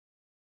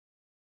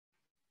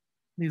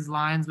 these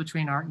lines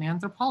between art and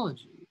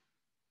anthropology.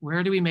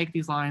 Where do we make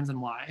these lines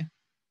and why?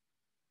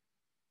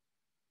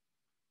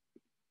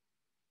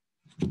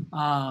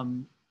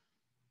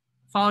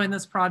 Following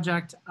this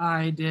project,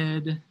 I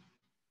did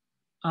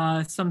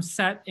some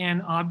set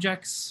and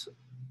objects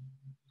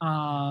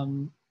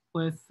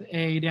with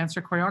a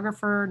dancer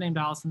choreographer named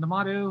Alison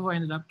D'Amato, who I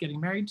ended up getting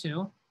married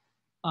to.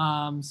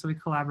 So we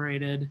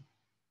collaborated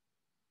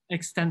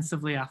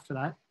extensively after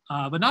that,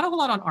 but not a whole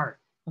lot on art.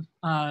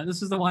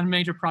 This is the one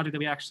major project that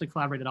we actually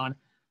collaborated on.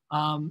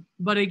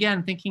 But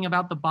again, thinking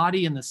about the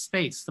body in the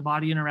space, the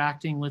body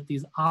interacting with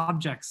these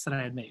objects that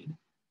I had made.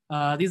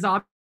 These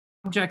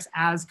objects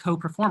as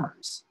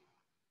co-performers.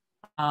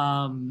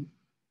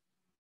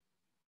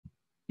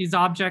 These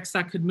objects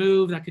that could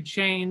move, that could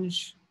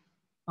change,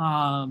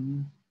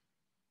 and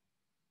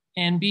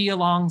be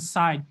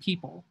alongside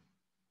people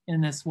in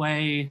this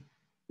way,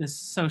 this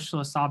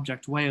socialist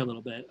object way a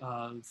little bit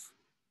of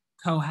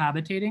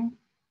cohabitating.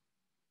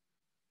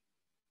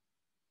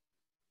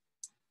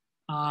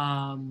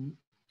 And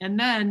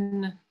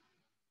then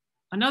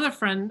another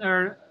friend,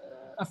 or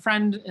a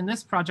friend in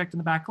this project in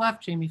the back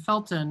left, Jamie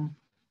Felton,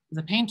 is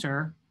a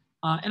painter.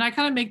 And I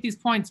kind of make these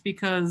points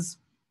because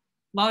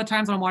a lot of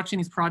times when I'm watching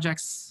these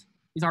projects,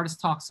 these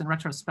artist talks in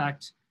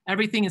retrospect,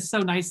 everything is so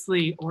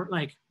nicely or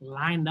like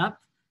lined up,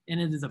 and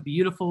it is a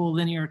beautiful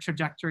linear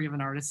trajectory of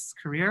an artist's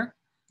career.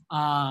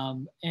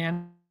 And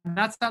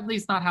that's at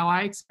least not how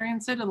I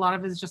experience it. A lot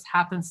of it is just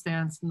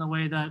happenstance in the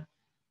way that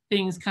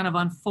things kind of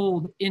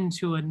unfold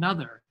into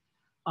another.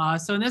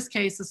 So in this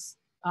case,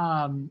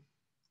 in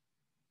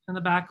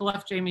the back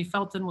left, Jamie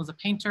Felton was a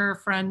painter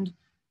friend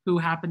who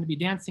happened to be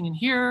dancing in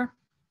here,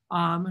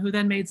 who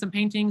then made some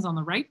paintings on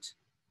the right.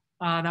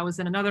 That was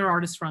in another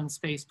artist-run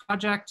space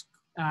project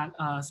at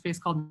a space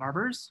called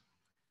Barbers.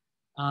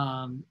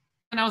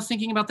 And I was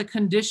thinking about the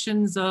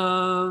conditions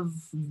of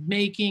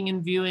making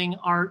and viewing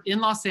art in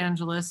Los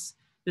Angeles.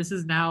 This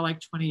is now like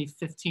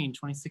 2015,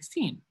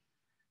 2016.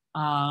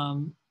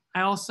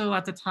 I also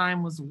at the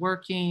time was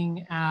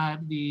working at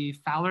the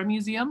Fowler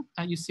Museum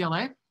at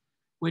UCLA,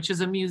 which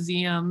is a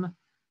museum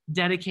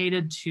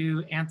dedicated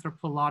to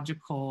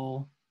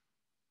anthropological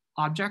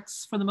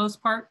objects for the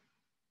most part.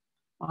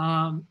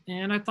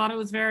 And I thought it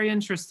was very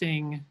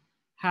interesting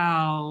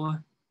how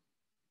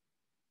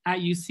at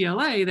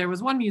UCLA, there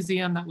was one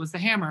museum that was the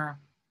Hammer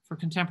for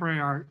contemporary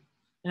art,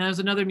 and there was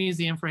another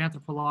museum for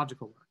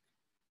anthropological work.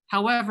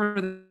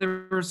 However,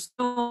 there were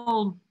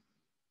still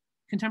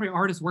contemporary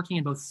artists working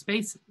in both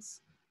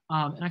spaces.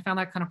 And I found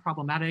that kind of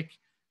problematic.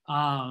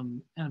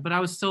 But I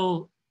was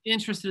still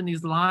interested in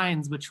these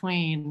lines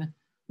between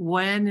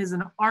when is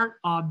an art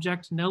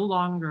object no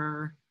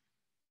longer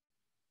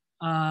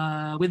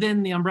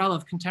within the umbrella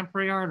of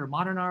contemporary art or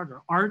modern art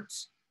or art?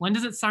 When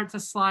does it start to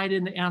slide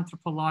into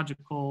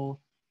anthropological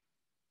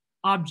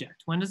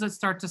object? When does it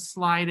start to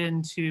slide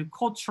into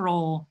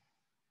cultural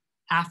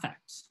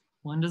affect?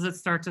 When does it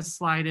start to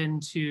slide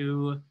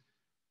into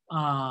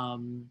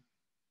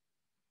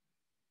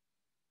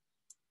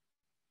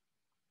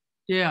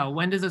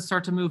when does it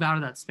start to move out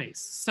of that space?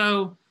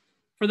 So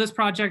for this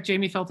project,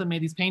 Jamie Felton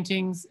made these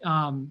paintings.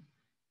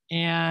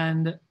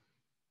 And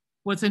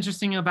what's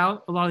interesting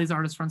about a lot of these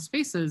artist-run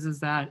spaces is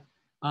that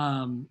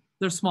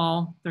they're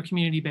small, they're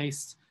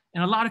community-based,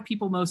 and a lot of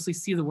people mostly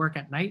see the work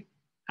at night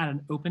at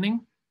an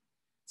opening.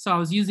 So I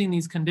was using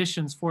these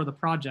conditions for the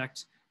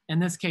project. In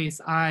this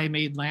case, I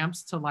made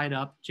lamps to light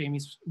up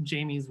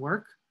Jamie's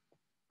work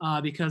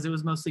because it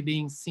was mostly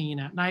being seen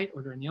at night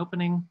or during the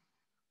opening.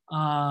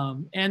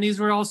 And these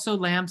were also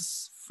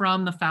lamps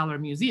from the Fowler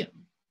Museum.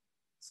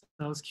 So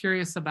I was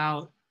curious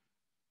about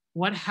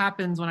what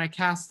happens when I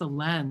cast the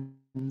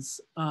lens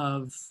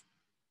of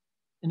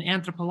an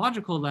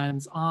anthropological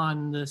lens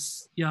on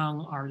this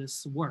young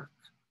artist's work.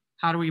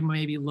 How do we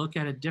maybe look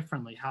at it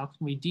differently? How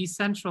can we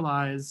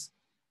decentralize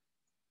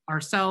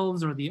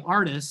ourselves or the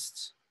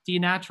artist,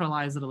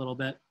 denaturalize it a little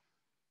bit,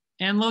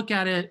 and look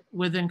at it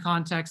within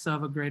context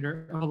of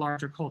a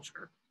larger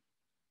culture?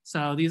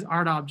 So these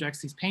art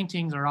objects, these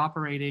paintings are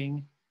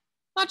operating,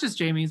 not just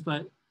Jamie's,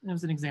 but it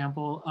was an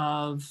example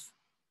of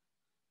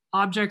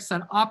objects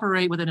that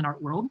operate within an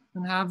art world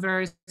and have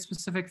very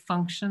specific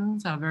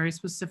functions, have very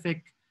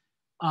specific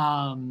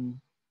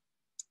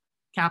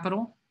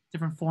capital,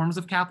 different forms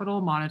of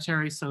capital,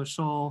 monetary,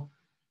 social,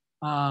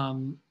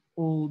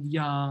 old,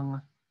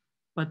 young.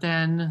 But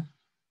then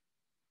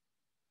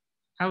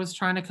I was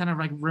trying to kind of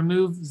like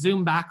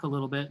zoom back a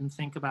little bit and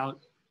think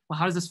about, well,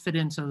 how does this fit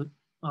into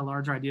a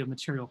larger idea of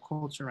material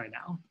culture right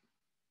now?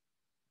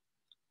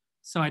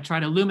 So I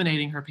tried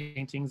illuminating her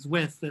paintings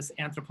with this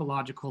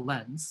anthropological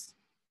lens,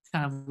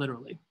 kind of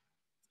literally.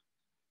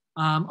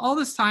 All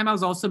this time, I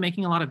was also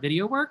making a lot of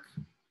video work,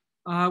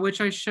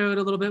 which I showed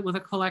a little bit with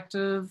a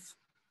collective.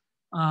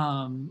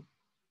 And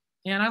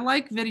I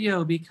like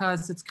video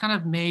because it's kind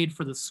of made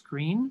for the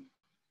screen.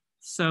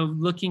 So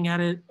looking at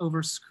it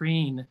over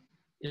screen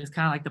is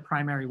kind of like the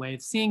primary way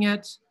of seeing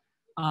it.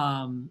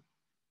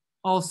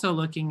 Also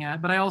looking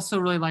at, but I also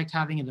really liked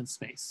having it in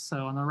space.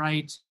 So on the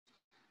right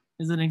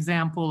is an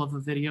example of a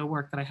video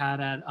work that I had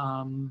at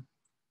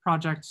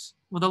project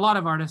with a lot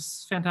of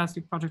artists,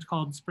 fantastic project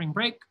called Spring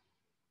Break.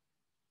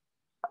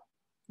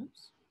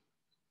 Oops.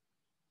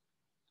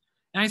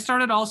 And I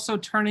started also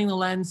turning the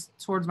lens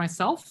towards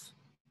myself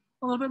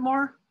a little bit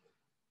more,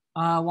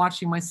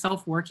 watching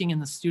myself working in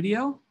the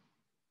studio,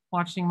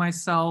 watching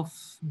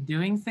myself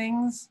doing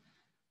things.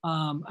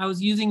 I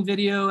was using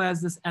video as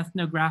this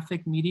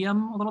ethnographic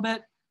medium a little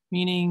bit,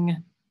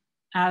 meaning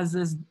as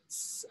this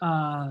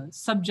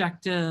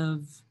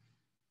subjective,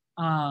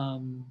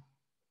 as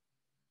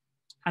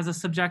a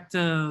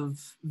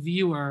subjective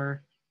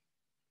viewer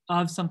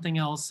of something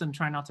else and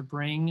try not to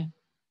bring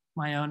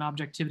my own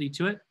objectivity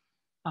to it.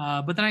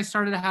 But then I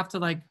started to have to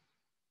like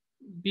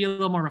be a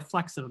little more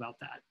reflexive about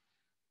that.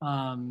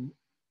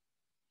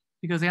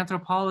 Because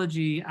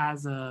anthropology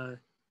as a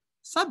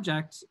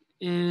subject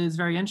is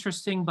very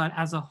interesting, but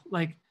as a,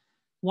 like,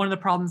 one of the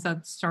problems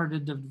that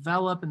started to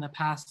develop in the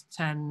past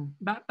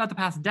about the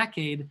past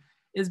decade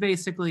is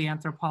basically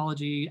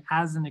anthropology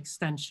as an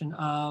extension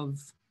of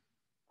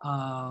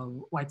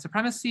white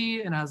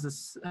supremacy and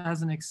as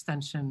an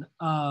extension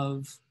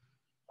of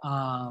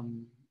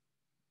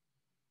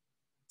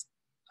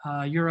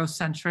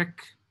Eurocentric,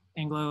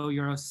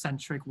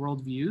 Anglo-Eurocentric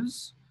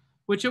worldviews,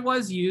 which it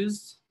was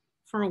used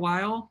for a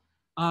while.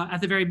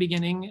 At the very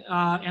beginning,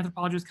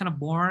 anthropology was kind of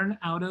born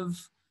out of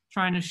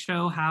trying to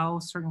show how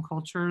certain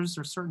cultures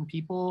or certain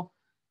people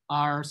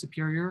are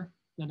superior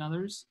than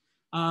others.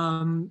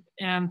 And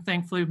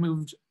thankfully, we've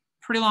moved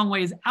pretty long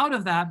ways out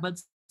of that, but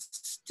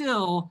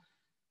still,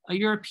 a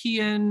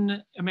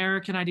European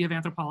American idea of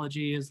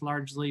anthropology is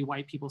largely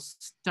white people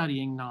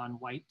studying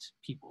non-white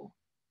people.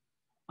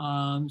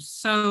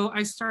 So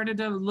I started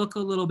to look a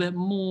little bit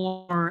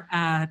more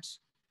at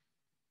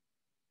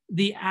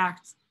the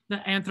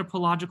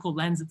anthropological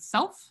lens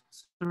itself,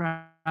 so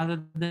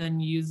rather than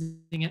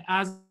using it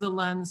as the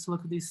lens to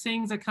look at these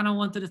things. I kind of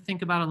wanted to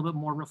think about it a little bit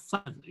more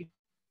reflectively,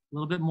 a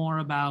little bit more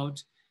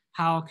about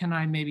how can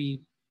I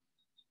maybe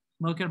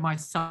look at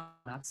myself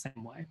that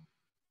same way.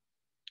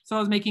 So I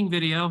was making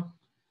video.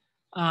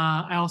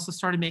 I also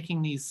started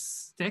making these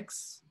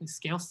sticks, these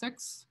scale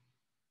sticks,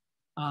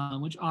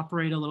 which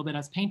operate a little bit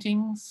as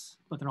paintings,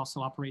 but they're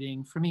also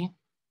operating for me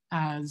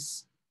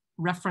as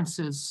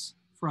references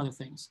for other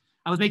things.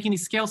 I was making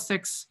these scale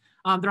sticks.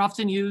 They're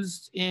often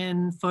used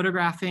in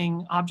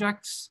photographing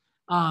objects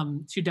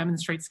to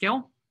demonstrate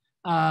scale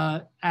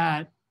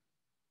at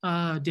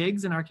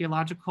digs and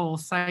archaeological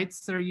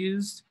sites that are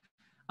used,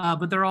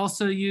 but they're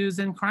also used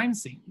in crime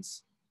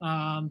scenes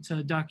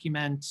to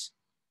document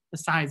the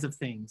size of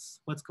things,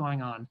 what's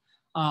going on.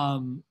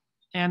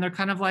 And they're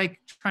kind of like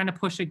trying to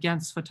push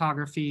against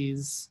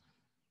photography's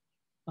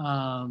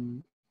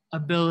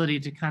ability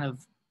to kind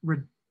of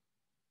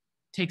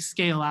take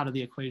scale out of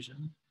the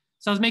equation.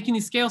 So I was making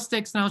these scale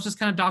sticks and I was just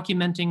kind of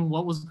documenting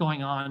what was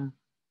going on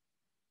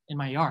in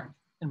my yard,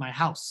 in my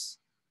house.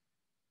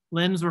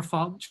 Limbs were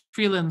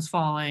tree limbs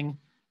falling,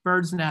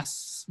 birds'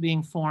 nests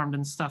being formed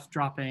and stuff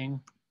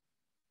dropping,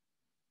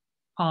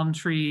 palm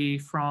tree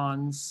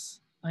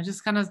fronds. I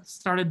just kind of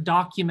started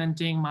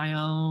documenting my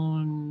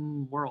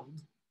own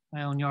world,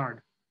 my own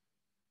yard.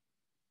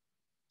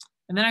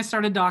 And then I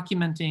started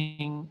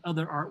documenting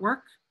other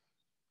artwork.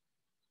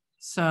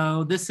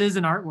 So this is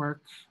an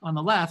artwork on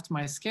the left,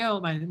 my scale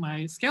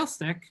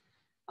stick.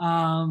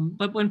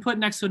 But when put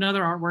next to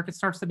another artwork, it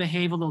starts to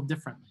behave a little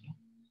differently.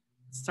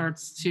 It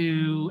starts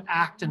to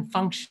act and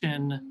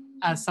function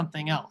as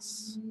something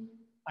else.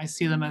 I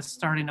see them as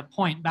starting to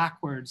point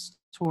backwards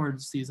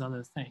towards these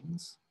other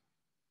things.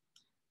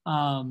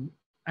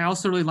 I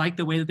also really like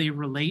the way that they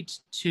relate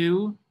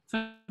to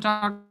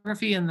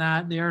photography in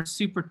that they are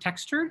super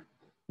textured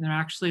and they're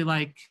actually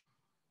like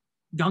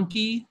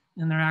gunky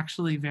and they're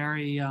actually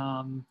very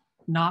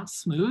not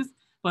smooth.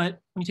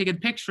 But when you take a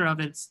picture of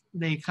it,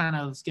 they kind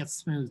of get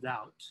smoothed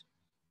out,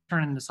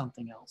 turn into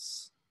something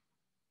else.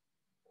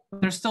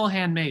 They're still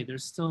handmade.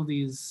 There's still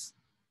these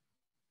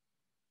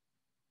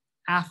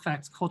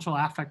affect, cultural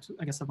affect,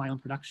 I guess, of my own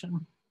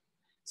production.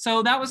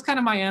 So that was kind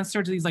of my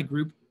answer to these like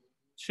group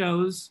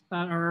shows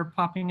that are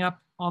popping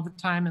up all the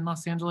time in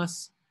Los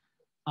Angeles,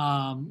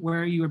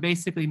 where you were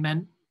basically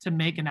meant to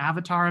make an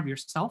avatar of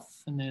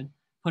yourself and then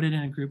put it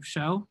in a group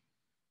show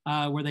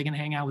where they can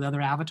hang out with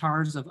other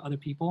avatars of other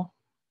people.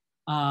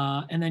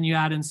 And then you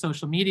add in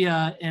social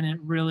media and it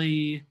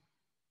really,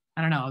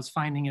 I don't know, I was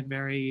finding it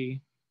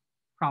very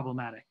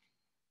problematic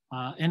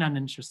and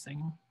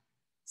uninteresting.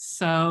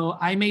 So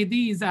I made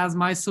these as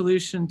my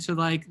solution to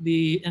like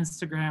the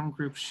Instagram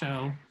group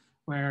show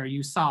where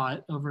you saw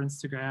it over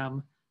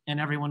Instagram and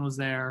everyone was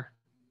there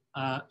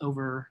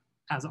over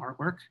as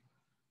artwork.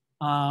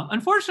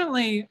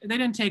 Unfortunately, they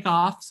didn't take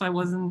off, so I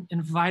wasn't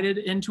invited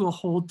into a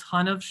whole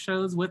ton of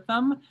shows with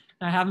them.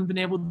 I haven't been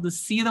able to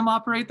see them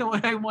operate the way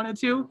I wanted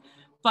to,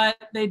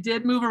 but they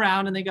did move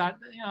around and they got,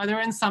 you know,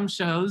 they're in some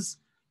shows.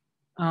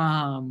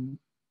 And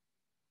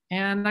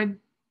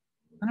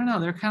I don't know,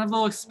 they're kind of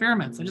little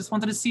experiments. I just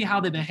wanted to see how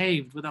they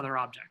behaved with other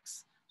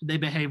objects. Did they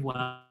behave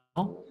well?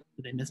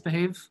 Did they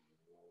misbehave?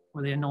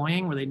 Were they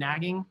annoying? Were they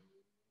nagging?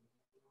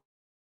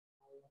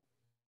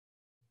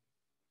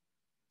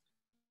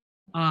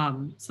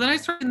 So then I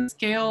started the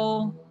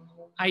scale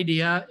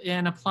idea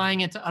in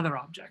applying it to other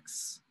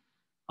objects.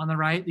 On the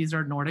right, these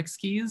are Nordic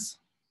skis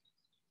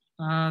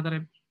that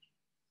I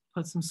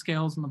put some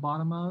scales on the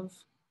bottom of.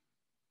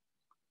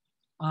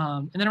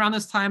 And then around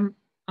this time,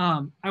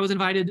 I was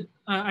invited,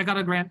 I got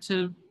a grant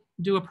to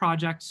do a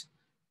project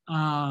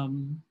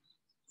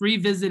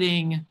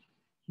revisiting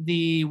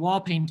the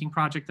wall painting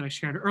project that I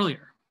shared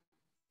earlier.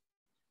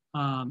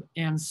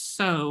 And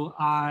so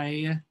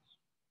I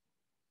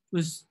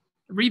was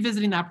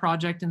revisiting that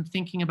project and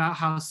thinking about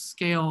how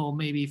scale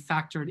maybe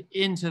factored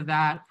into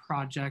that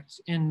project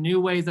in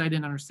new ways that I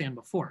didn't understand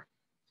before.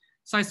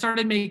 So I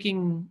started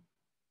making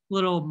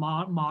little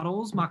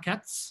models,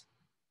 maquettes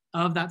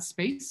of that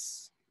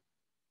space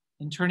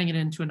and turning it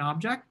into an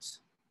object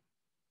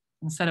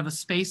instead of a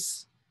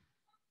space.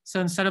 So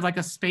instead of like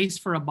a space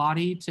for a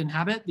body to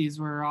inhabit, these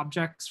were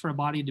objects for a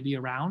body to be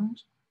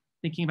around,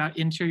 thinking about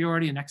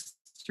interiority and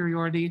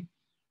exteriority.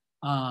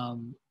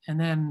 And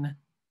then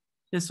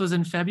this was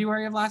in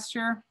February of last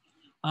year.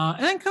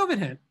 And then COVID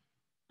hit,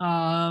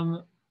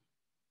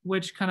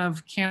 which kind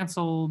of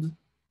canceled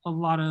a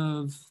lot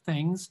of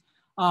things.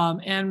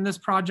 And this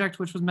project,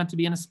 which was meant to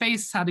be in a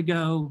space, had to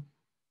go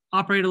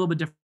operate a little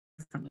bit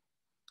differently.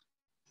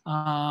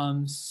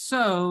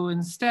 So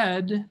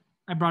instead,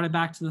 I brought it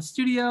back to the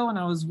studio and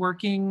I was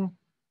working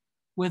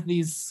with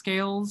these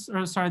scales,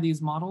 or sorry,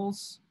 these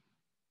models.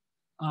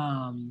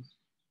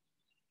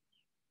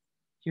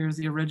 Here's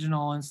the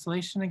original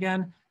installation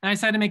again. And I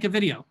decided to make a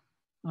video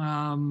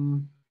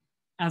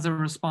as a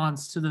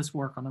response to this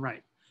work on the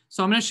right.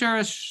 So I'm gonna share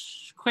a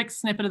quick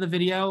snippet of the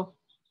video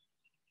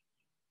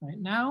right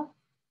now.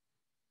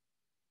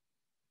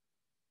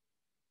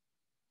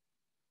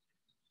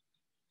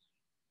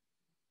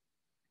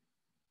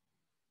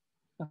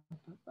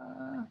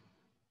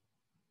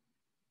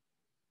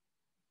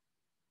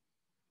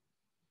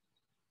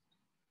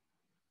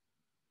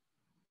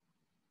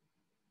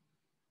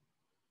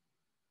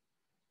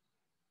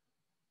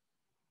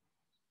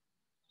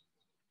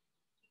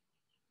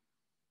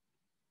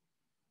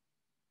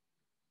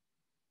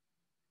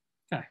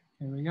 Okay,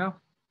 here we go.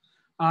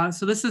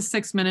 So this is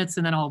 6 minutes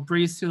and then I'll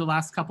breeze through the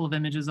last couple of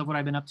images of what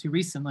I've been up to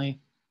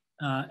recently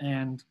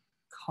and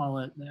call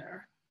it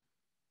there.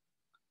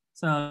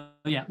 So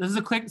yeah, this is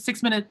a quick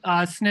 6-minute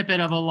snippet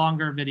of a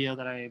longer video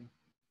that I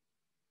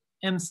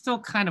am still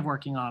kind of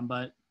working on,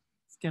 but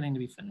it's getting to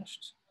be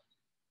finished.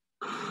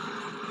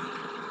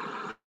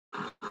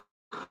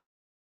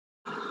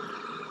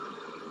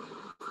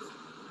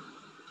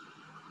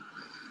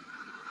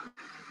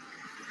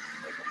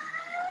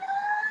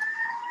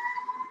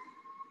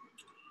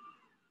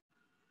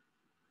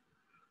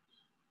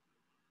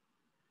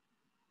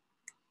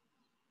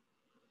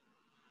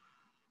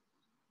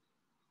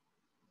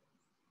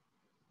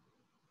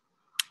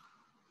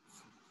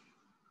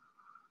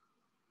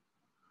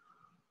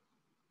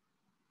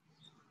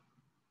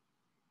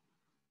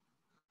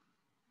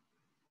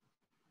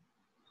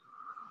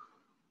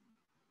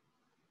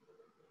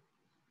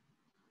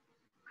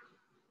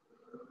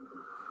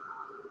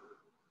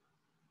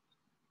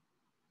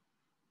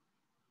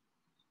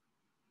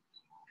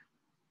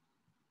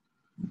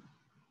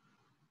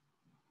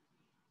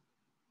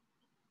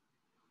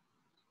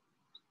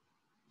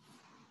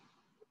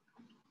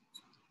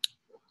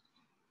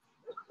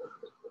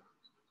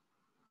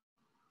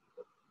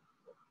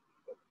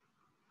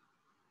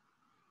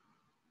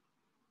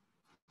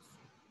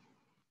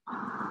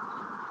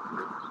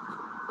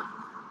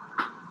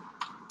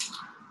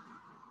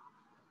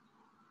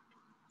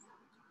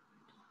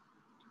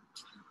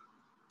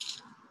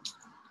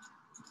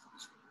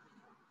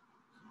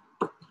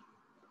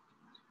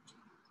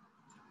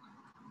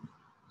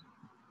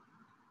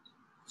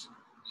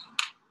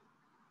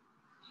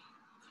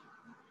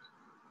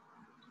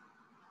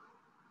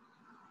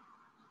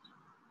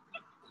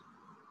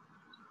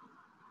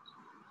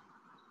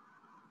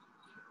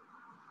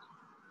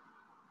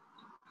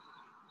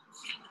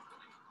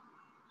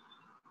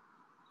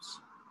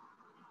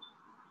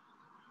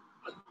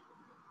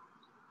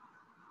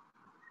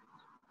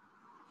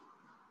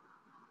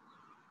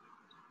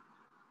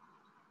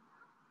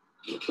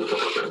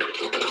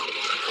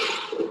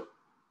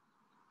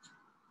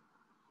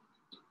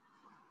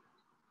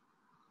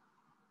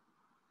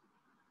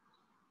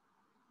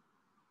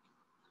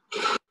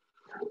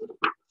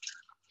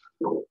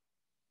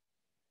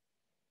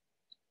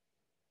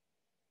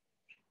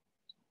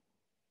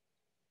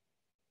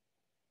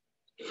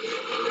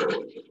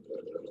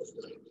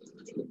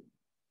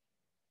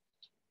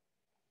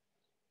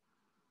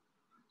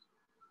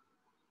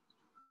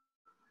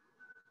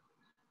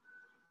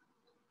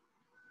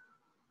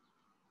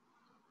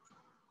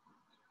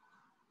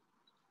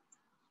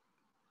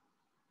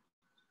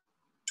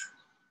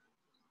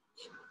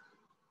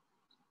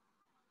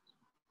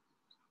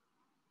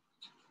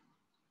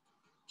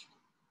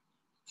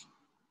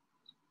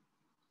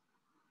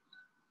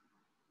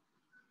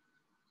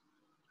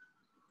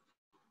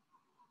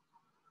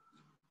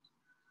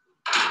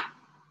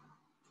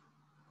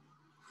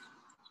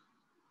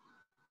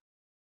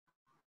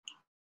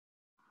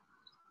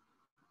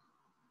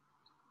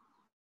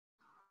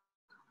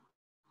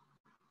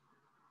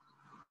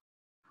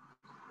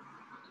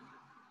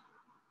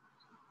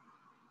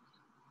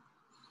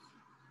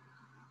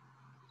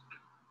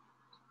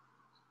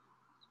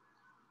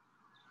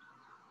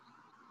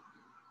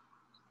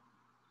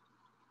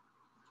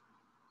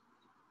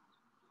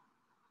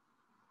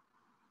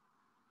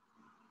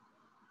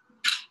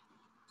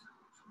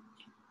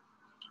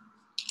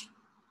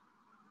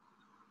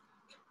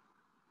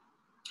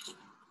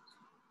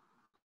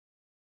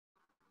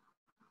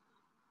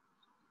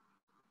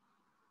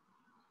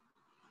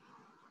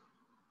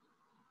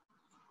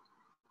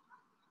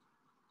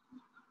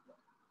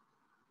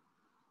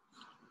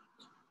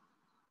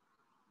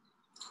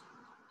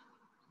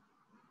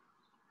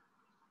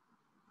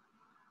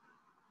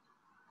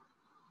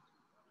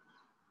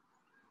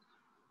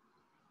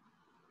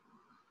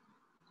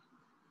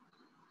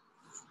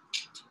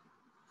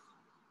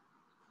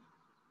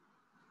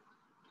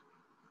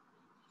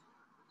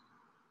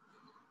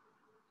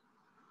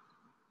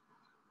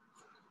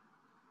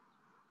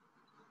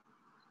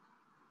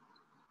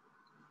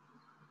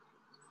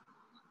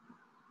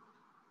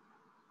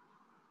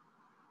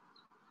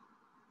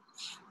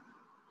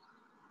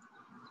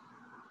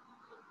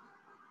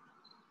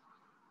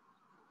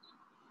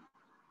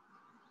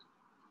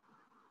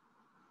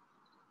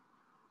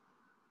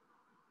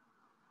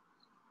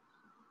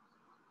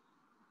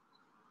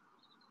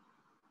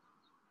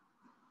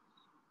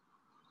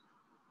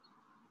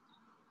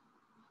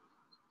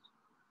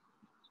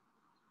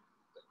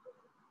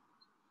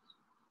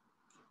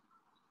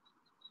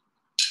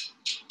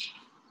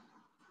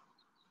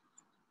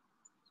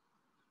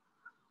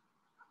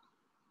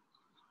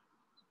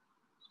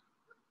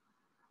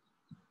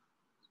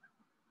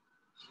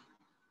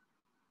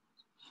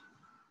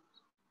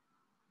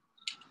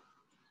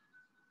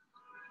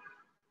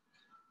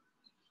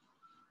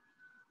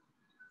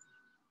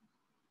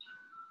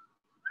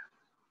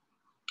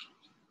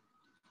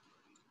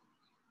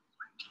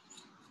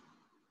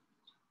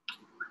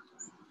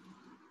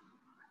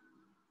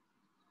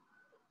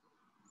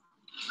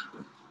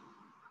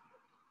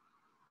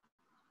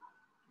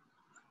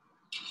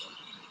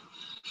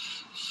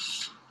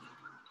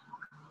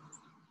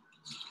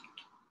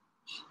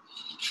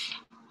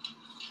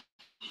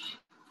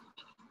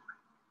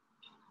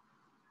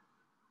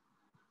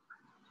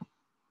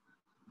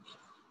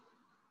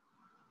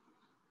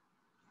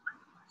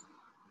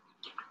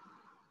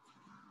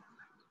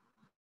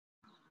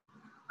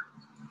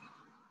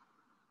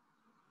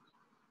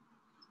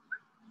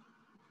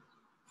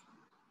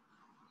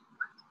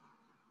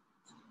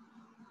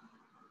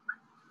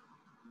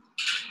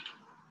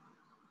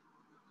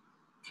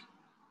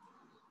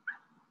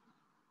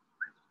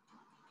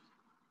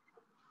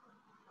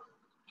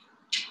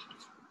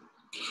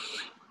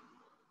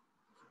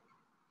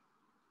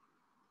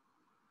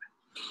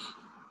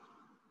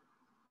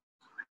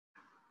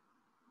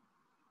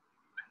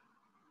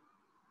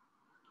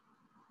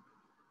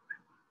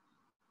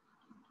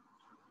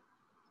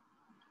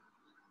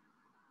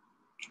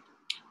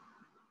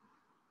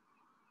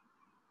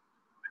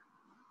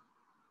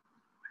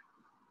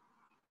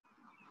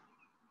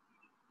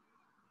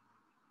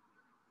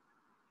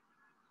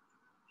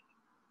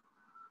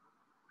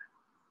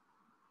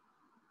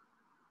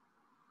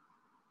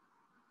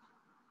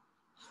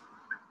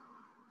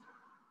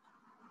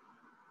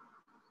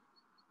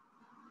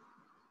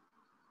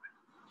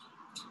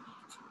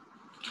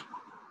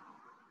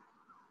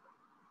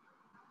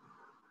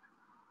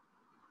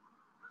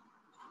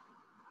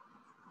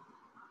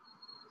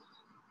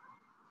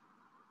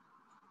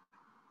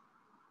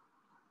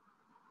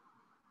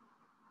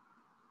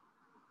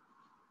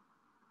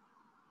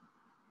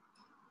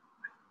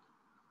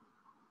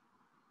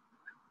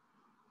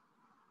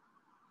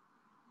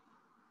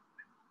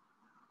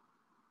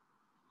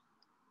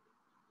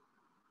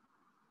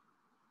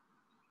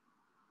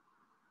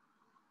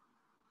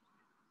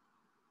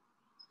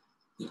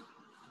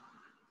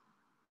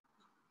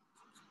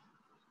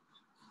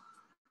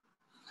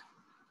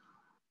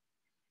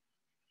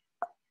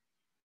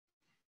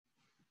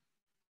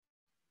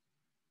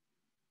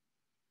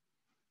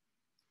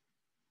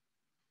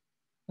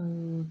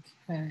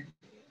 Okay.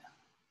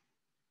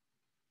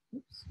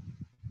 Oops.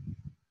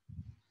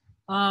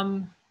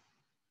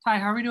 Ty,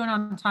 how are we doing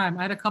on time?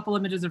 I had a couple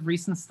images of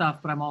recent stuff,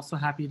 but I'm also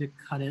happy to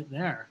cut it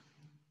there.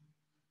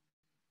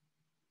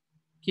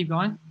 Keep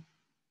going?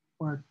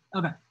 Or,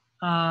 okay.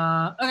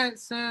 Okay,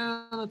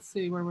 so let's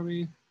see, where were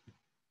we?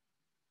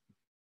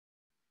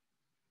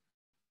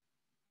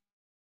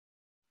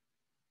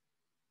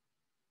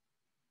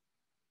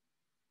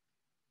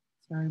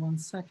 Sorry, 1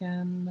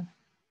 second.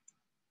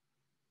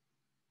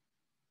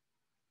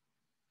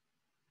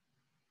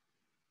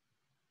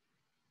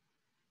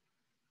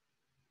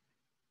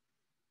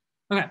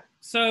 Okay,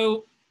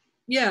 so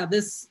yeah,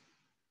 this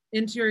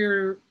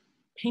interior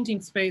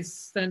painting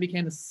space then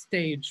became a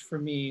stage for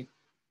me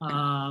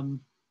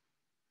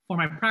for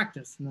my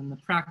practice. And then the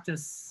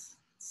practice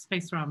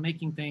space around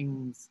making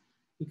things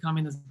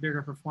becoming this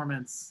bigger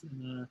performance in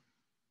the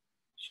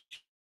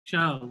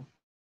show.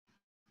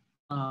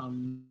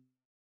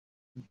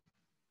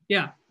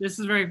 Yeah, this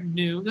is very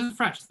new. This is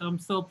fresh, so I'm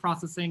still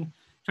processing,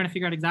 trying to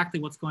figure out exactly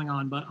what's going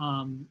on, but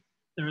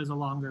there is a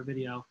longer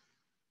video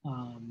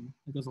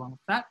that goes along with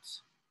that.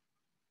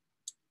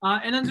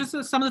 And then just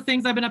some of the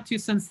things I've been up to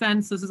since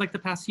then. So this is like the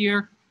past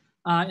year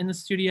in the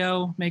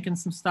studio, making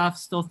some stuff,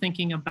 still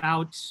thinking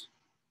about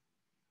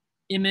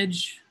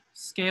image,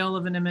 scale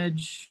of an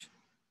image,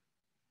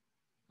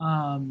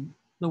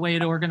 the way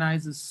it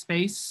organizes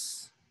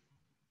space,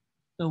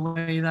 the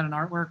way that an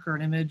artwork or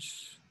an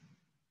image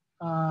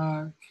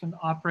can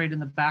operate in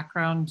the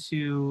background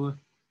to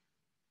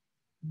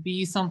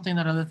be something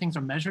that other things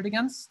are measured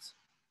against.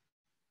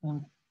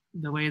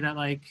 The way that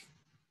like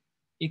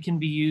it can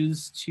be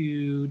used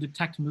to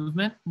detect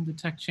movement and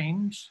detect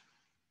change.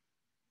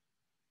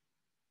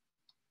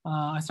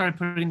 I started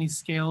putting these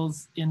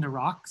scales into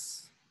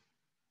rocks.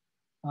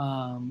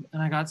 And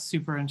I got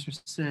super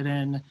interested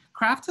in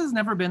craft. Has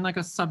never been like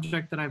a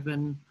subject that I've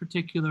been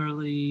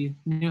particularly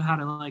knew how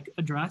to like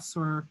address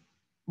or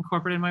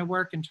incorporate in my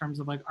work in terms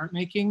of like art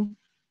making.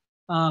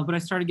 But I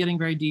started getting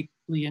very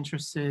deeply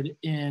interested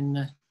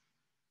in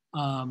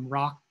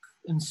rock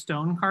and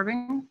stone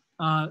carving.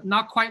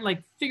 Not quite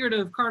like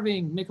figurative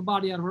carving, make a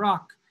body out of a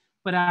rock,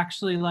 but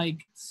actually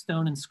like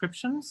stone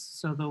inscriptions.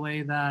 So the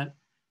way that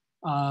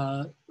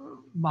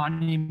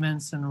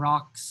monuments and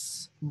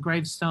rocks, and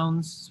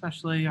gravestones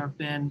especially,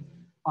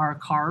 are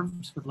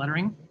carved with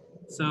lettering.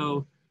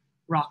 So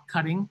rock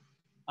cutting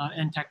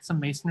and some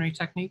masonry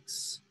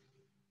techniques.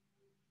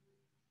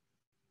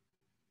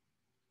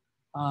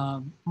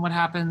 What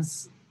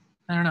happens,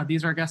 I don't know,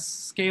 these are, I guess,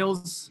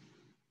 scales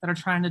that are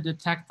trying to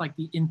detect like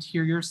the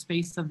interior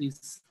space of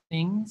these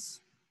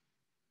things.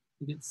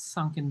 They get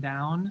sunken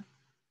down.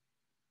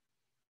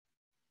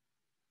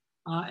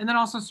 And then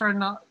also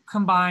starting to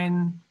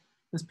combine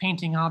this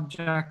painting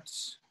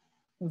object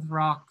with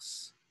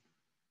rocks.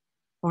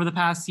 Over the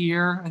past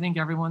year, I think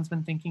everyone's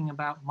been thinking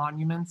about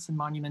monuments and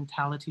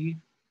monumentality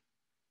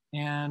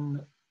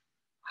and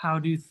how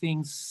do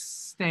things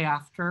stay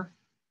after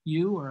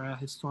you or a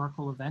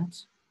historical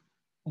event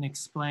and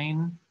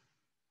explain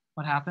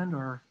what happened,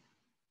 or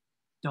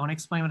don't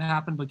explain what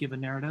happened, but give a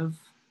narrative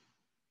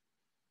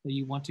that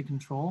you want to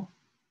control.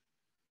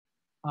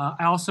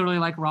 I also really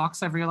like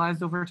rocks, I've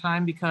realized over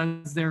time,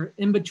 because they're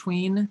in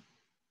between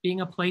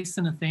being a place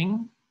and a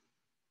thing.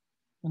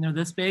 When they're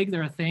this big,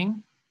 they're a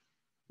thing.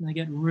 When they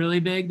get really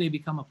big, they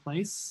become a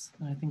place.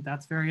 And I think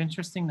that's very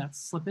interesting, that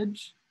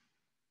slippage.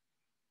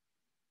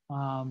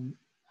 How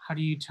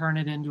do you turn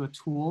it into a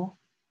tool?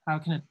 How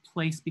can a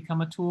place become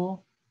a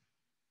tool?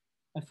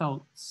 I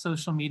felt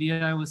social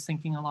media, I was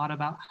thinking a lot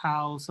about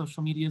how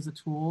social media is a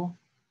tool,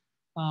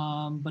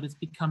 but it's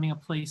becoming a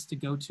place to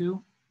go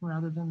to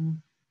rather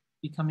than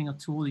becoming a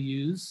tool to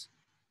use,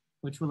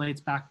 which relates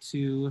back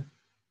to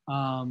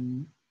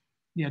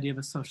the idea of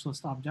a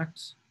socialist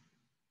object.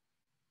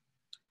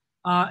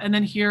 And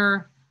then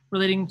here,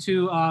 relating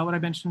to what I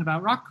mentioned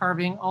about rock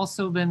carving,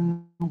 also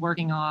been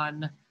working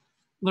on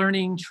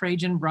learning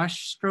Trajan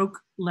brush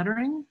stroke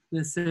lettering.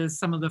 This is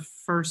some of the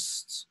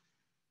first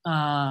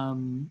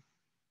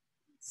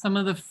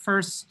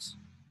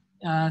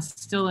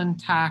still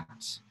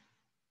intact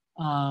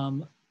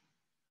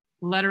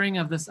lettering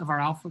of this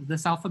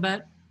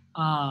alphabet,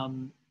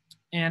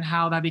 and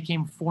how that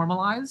became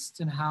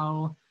formalized and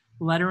how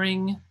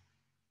lettering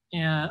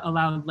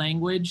allowed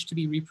language to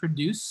be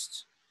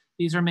reproduced.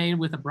 These are made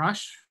with a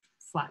brush,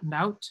 flattened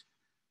out,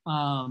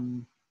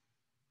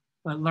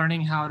 but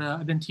learning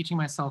I've been teaching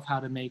myself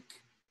how to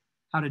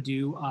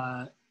do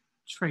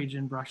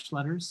Trajan brush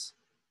letters.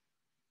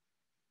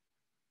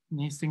 And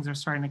these things are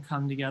starting to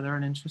come together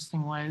in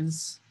interesting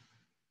ways.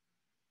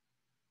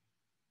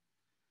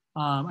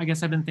 I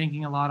guess I've been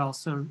thinking a lot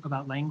also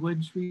about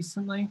language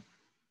recently.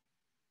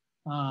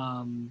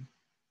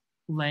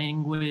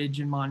 Language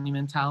and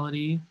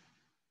monumentality,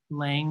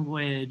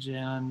 language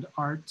and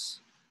art.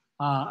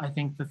 I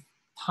think the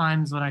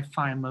times when I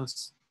find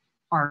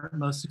art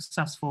most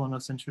successful and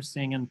most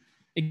interesting and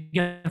it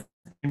gets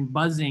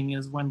buzzing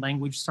is when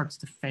language starts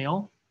to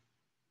fail.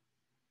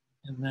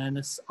 And then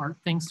this art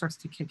thing starts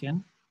to kick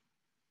in.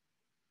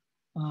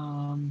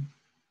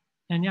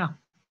 And yeah,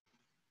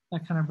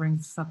 that kind of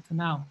brings us up to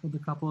now with a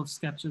couple of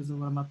sketches of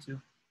what I'm up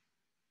to.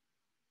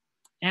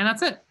 And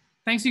that's it.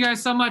 Thanks you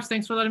guys so much.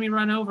 Thanks for letting me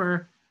run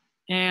over.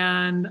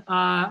 And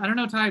I don't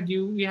know, Ty,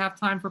 do we have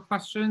time for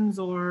questions,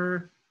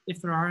 or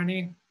if there are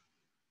any?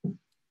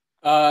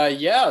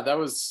 Yeah, that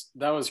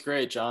was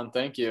great, John.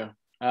 Thank you.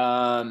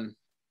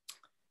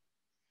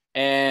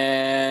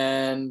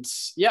 And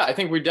yeah, I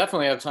think we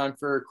definitely have time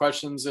for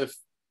questions if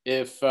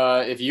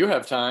you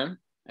have time,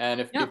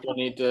 and if people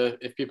need to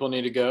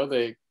go,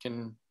 they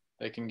can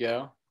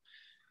go.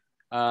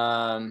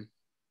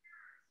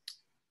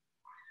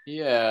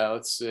 Yeah,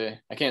 let's see.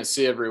 I can't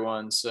see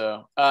everyone,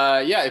 so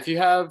yeah. If you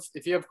have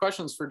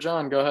questions for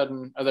John, go ahead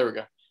and there we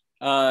go.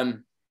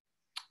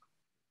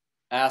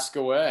 Ask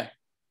away.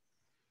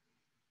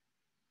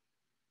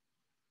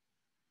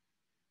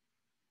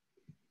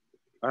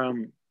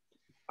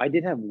 I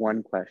did have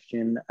one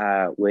question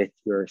with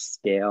your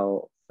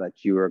scale that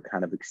you were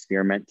kind of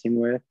experimenting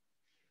with.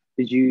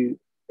 Did you,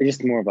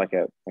 just more of like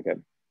a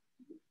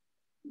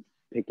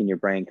picking your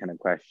brain kind of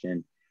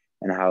question,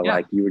 and how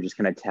like you were just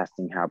kind of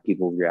testing how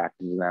people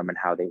reacted to them and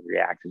how they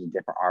reacted to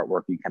different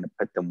artwork you kind of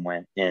put them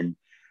in.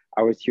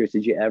 I was curious,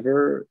 did you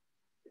ever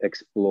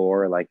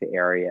explore like the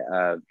area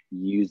of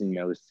using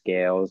those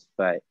scales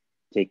but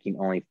taking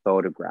only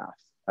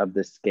photographs of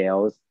the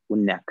scales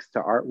next to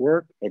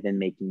artwork and then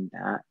making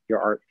that your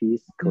art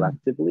piece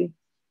collectively?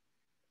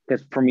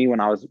 Because for me, when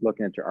I was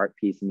looking at your art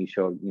piece and you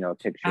showed, you know, a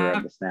picture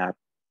of the snap.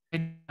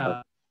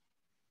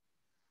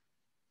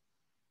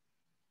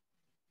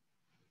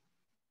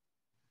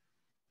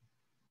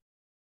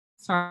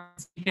 Sorry,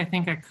 I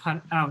think I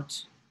cut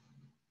out.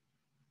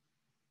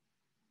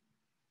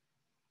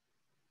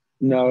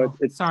 No,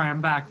 it's sorry,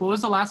 I'm back. What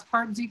was the last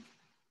part, Zeke?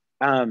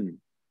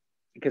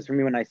 Because for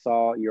me, when I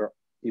saw your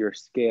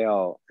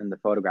scale and the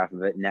photograph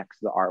of it next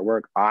to the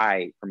artwork,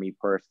 for me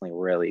personally,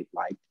 really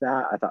liked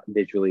that. I thought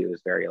visually it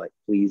was very like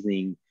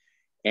pleasing,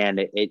 and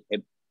it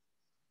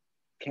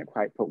can't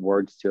quite put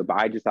words to it, but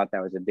I just thought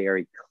that was a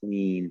very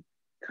clean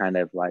kind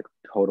of like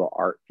total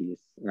art piece.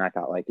 And I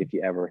thought like if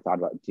you ever thought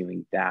about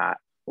doing that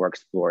or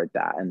explored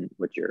that, and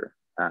what your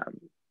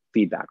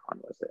feedback on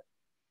was it.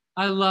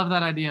 I love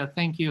that idea.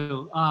 Thank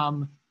you.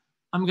 I'm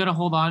gonna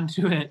hold on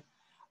to it.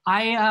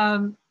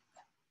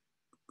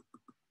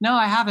 No,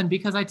 I haven't,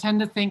 because I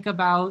tend to think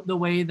about the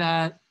way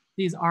that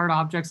these art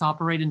objects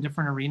operate in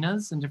different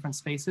arenas and different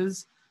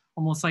spaces,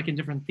 almost like in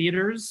different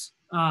theaters.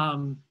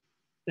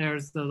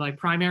 There's the like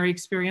primary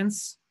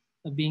experience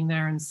of being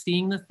there and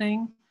seeing the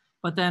thing,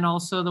 but then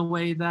also the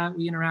way that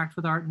we interact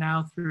with art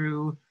now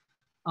through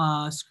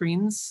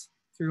screens,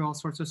 through all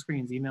sorts of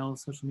screens, emails,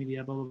 social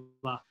media, blah,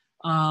 blah,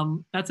 blah.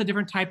 That's a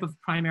different type of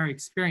primary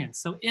experience.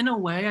 So in a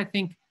way,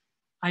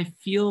 I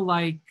feel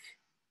like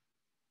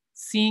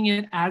seeing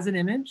it as an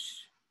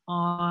image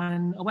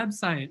on a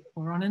website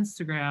or on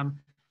Instagram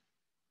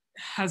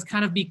has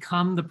kind of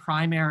become the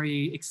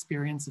primary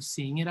experience of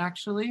seeing it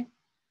actually.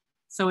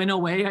 So in a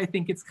way, I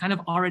think it's kind of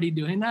already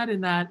doing that,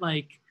 in that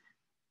like,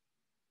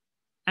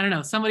 I don't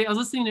know, I was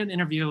listening to an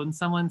interview and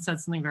someone said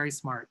something very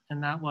smart.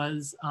 And that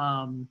was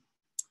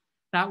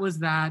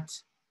that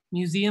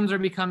museums are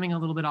becoming a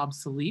little bit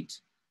obsolete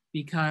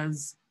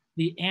because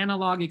the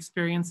analog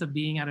experience of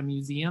being at a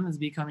museum is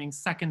becoming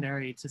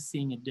secondary to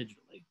seeing it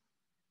digitally.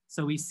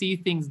 So we see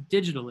things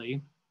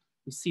digitally,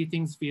 we see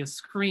things via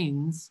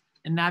screens,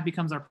 and that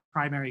becomes our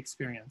primary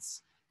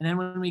experience. And then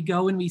when we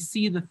go and we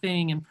see the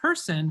thing in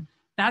person,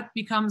 that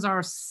becomes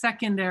our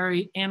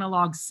secondary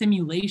analog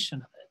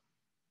simulation of it.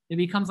 It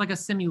becomes like a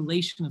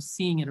simulation of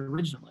seeing it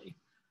originally.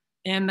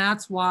 And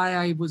that's why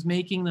I was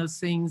making those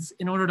things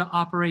in order to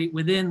operate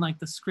within like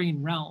the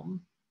screen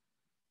realm.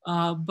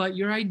 But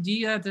your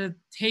idea to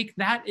take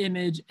that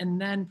image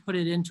and then put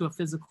it into a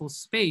physical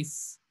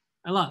space,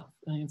 I love.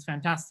 I think it's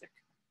fantastic.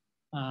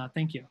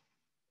 Thank you.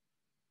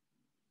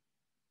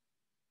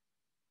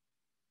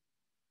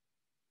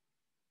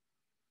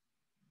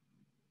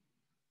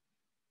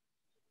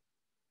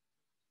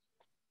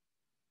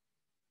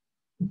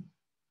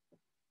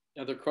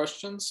 Other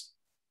questions?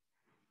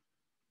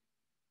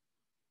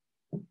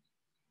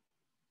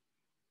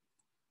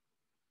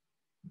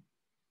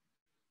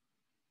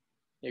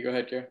 Yeah, go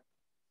ahead, Kara.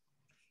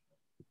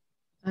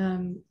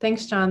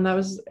 Thanks, John.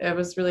 It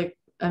was really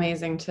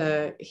amazing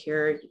to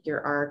hear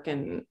your arc,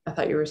 and I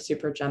thought you were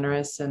super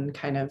generous and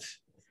kind of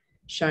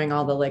showing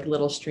all the like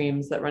little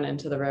streams that run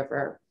into the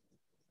river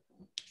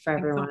for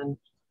everyone.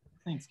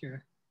 Thanks,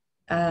 Kara.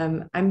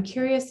 I'm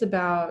curious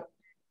about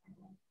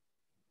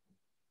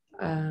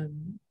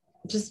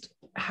just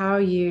how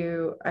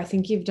I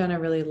think you've done a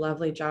really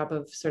lovely job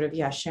of sort of,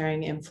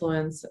 sharing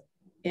influence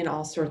in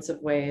all sorts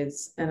of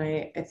ways. And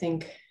I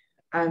think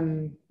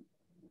I'm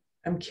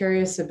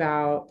curious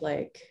about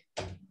like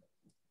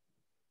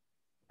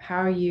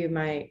how you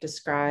might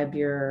describe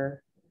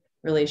your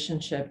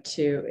relationship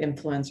to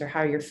influence, or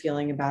how you're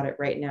feeling about it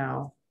right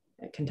now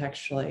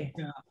contextually.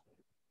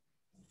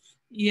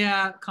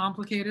 Yeah,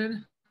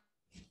 complicated.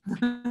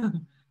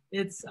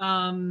 It's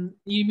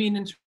you mean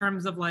in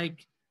terms of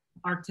like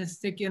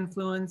artistic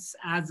influence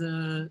as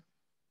a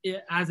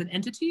as an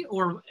entity,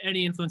 or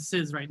any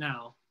influences right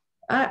now?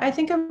 I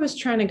think I was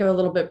trying to go a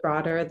little bit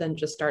broader than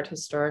just art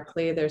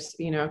historically. There's,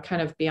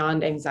 kind of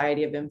beyond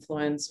anxiety of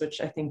influence,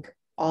 which I think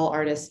all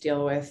artists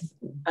deal with,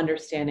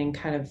 understanding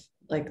kind of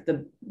like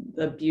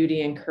the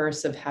beauty and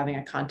curse of having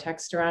a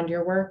context around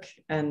your work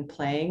and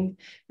playing.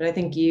 But I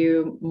think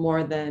you,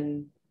 more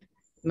than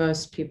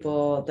most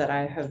people that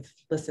I have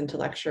listened to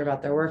lecture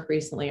about their work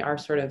recently, are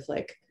sort of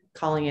like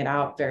calling it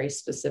out very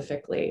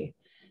specifically,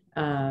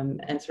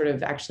 and sort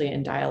of actually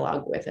in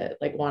dialogue with it,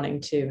 like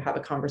wanting to have a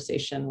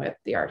conversation with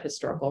the art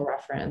historical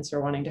reference, or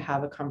wanting to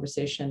have a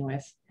conversation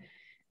with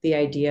the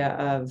idea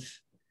of,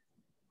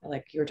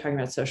 like you were talking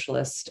about,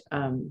 socialist,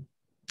 or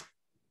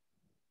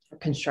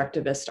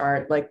constructivist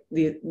art, like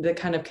the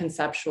kind of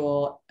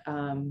conceptual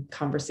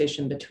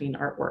conversation between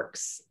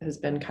artworks has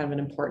been kind of an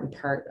important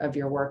part of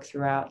your work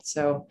throughout.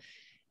 So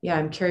yeah,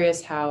 I'm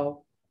curious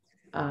how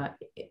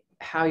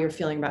you're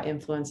feeling about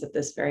influence at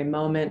this very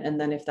moment, and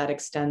then if that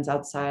extends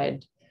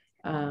outside,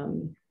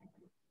 um,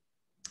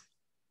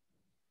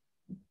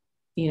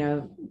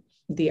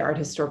 the art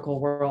historical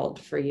world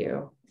for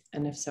you,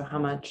 and if so, how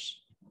much?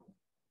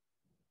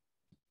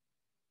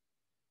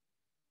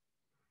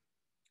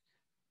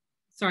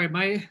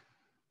 Sorry,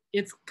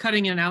 it's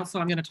cutting in and out,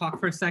 so I'm going to talk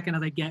for a second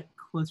as I get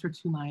closer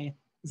to my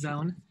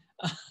zone.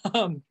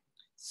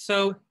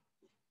 So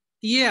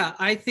yeah,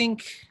 I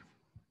think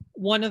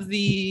one of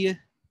the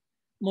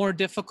more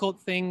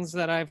difficult things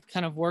that I've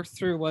kind of worked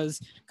through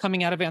was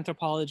coming out of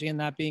anthropology,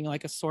 and that being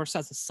like a source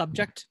as a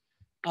subject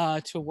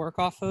to work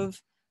off of.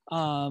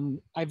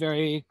 I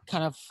very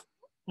kind of,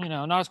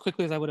 not as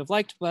quickly as I would have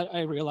liked, but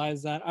I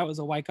realized that I was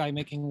a white guy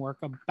making work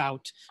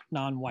about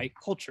non-white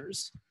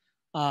cultures.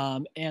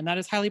 And that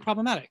is highly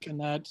problematic. And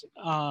that,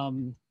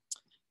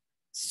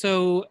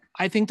 so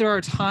I think there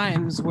are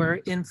times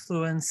where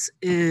influence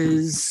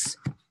is,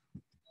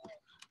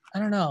 I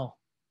don't know.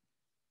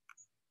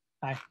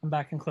 Hi, I'm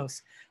back and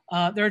close.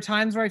 There are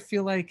times where I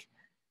feel like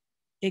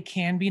it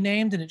can be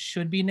named and it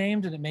should be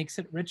named and it makes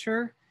it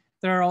richer.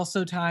 There are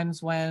also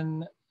times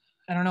when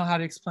I don't know how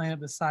to explain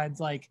it besides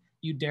like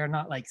you dare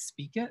not like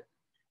speak it.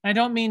 And I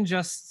don't mean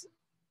just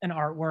an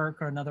artwork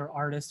or another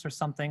artist or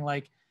something.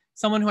 Like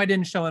someone who I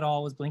didn't show at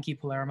all was Blinky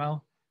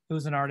Palermo, who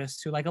was an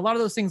artist who, like, a lot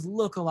of those things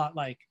look a lot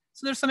like.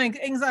 So there's some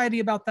anxiety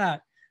about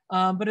that.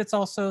 But it's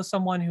also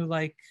someone who,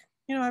 like,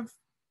 I've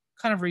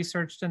kind of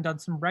researched and done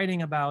some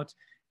writing about,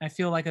 I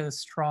feel like a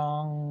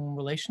strong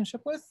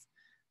relationship with.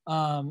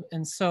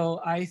 And so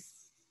I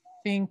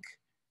think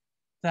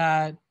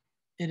that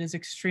it is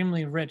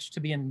extremely rich to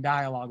be in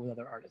dialogue with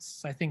other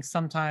artists. I think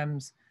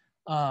sometimes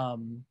I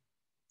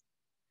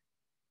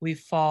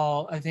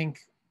think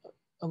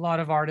a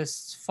lot of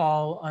artists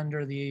fall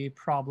under the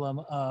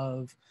problem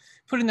of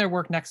putting their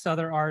work next to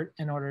other art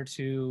in order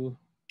to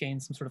gain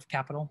some sort of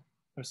capital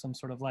or some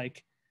sort of,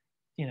 like,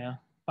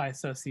 by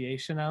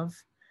association of.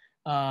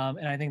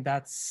 And I think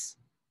that's,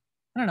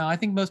 I don't know, I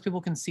think most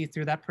people can see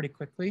through that pretty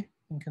quickly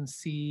and can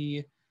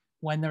see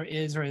when there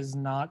is or is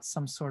not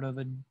some sort of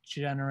a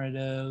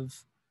generative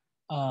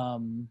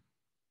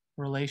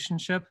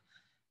relationship.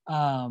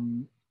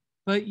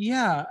 But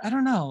yeah, I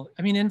don't know.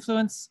 I mean,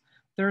 influence,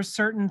 there are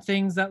certain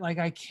things that, like,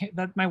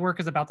 that my work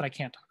is about that I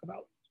can't talk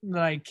about,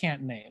 that I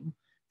can't name.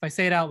 If I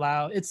say it out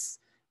loud, it's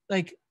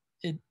like,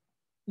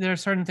 there are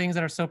certain things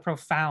that are so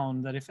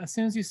profound that as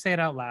soon as you say it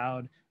out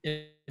loud,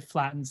 it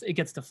flattens, it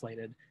gets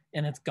deflated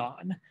and it's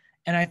gone.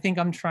 And I think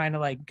I'm trying to,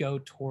 like, go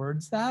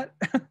towards that.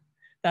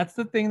 That's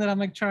the thing that I'm,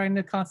 like, trying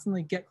to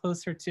constantly get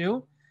closer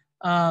to.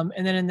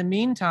 And then in the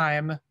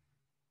meantime,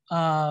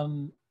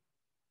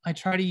 I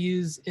try to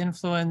use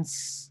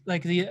influence,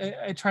 like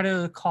I try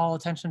to call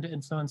attention to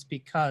influence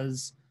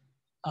because,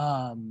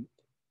 yeah,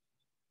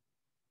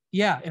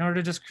 in order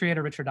to just create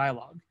a richer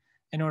dialogue,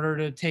 in order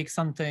to take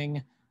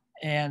something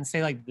and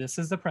say, like, this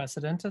is the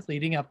precedent of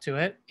leading up to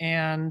it,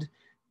 and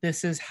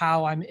this is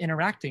how I'm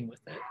interacting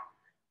with it.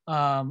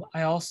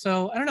 I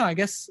also, I don't know, I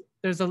guess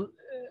there's a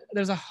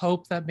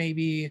hope that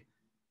maybe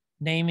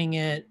naming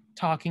it,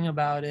 talking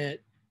about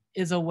it,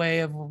 is a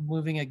way of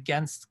moving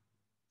against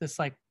this,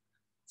 like,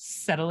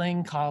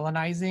 settling,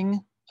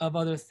 colonizing of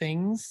other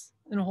things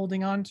and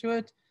holding on to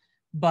it.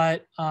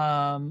 But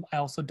I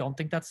also don't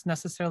think that's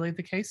necessarily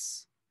the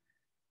case.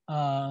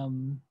 I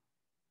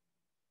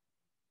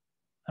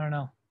don't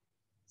know.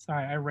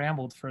 Sorry, I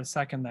rambled for a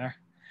second there.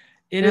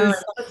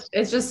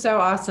 It's just so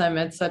awesome.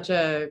 It's such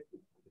a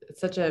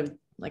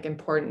like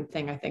important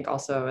thing, I think,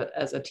 also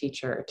as a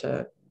teacher,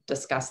 to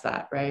discuss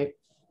that, right?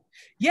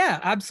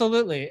 Yeah,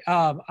 absolutely.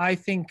 I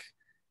think,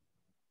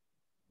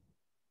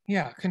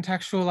 yeah,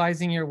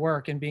 contextualizing your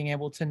work and being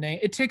able to name,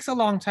 it takes a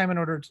long time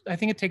I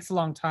think it takes a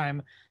long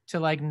time to,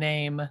 like,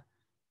 to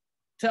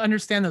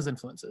understand those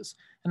influences.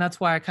 And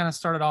that's why I kind of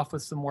started off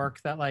with some work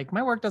that, like,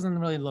 my work doesn't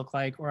really look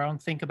like, or I don't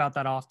think about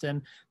that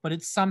often, but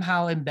it's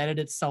somehow embedded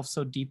itself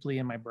so deeply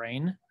in my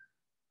brain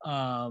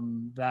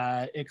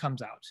that it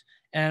comes out.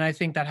 And I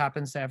think that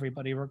happens to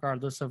everybody,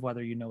 regardless of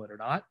whether you know it or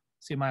not.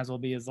 So you might as well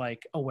be as,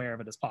 like, aware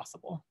of it as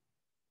possible.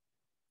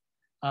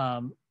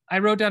 I I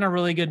wrote down a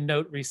really good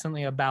note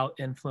recently about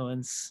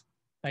influence.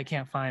 I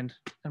can't find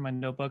in my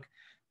notebook,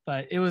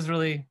 but it was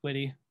really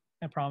witty.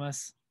 I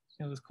promise.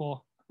 It was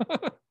cool.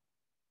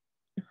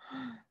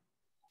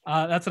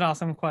 That's an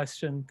awesome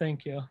question.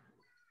 Thank you.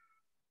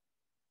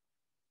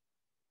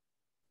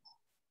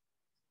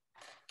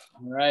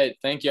 All right,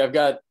 thank you. I've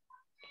got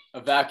a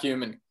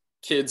vacuum and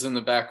kids in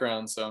the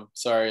background, so I'm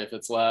sorry if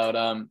it's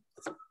loud.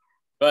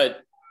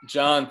 But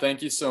John,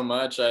 thank you so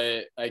much.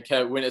 I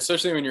kept,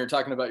 especially when you were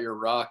talking about your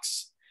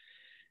rocks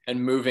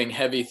and moving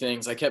heavy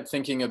things, I kept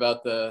thinking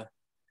about the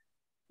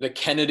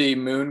Kennedy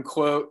moon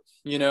quote,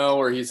 you know,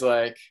 where he's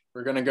like,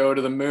 we're going to go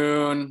to the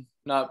moon,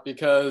 not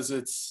because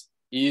it's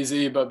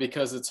easy, but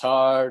because it's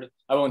hard.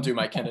 I won't do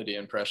my Kennedy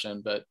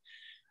impression, but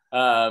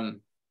I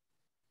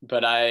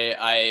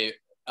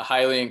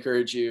highly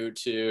encourage you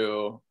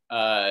to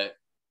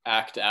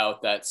act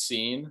out that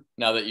scene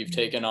now that you've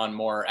taken on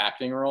more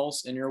acting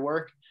roles in your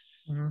work.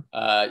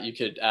 Mm-hmm. You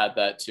could add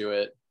that to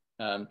it,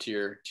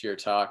 to your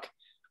talk.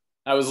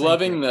 I was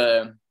loving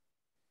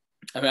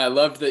I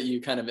loved that you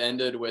kind of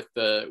ended with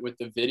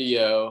the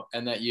video,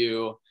 and that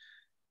you've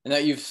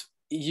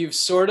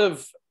sort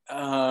of,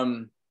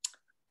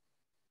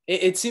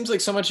 it seems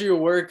like so much of your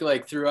work,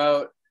 like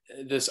throughout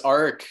this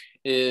arc,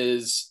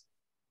 is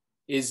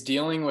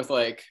dealing with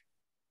like,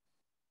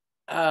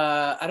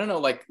 I don't know,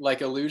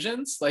 like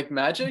illusions, like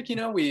magic, you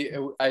know.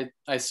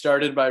 I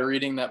started by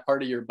reading that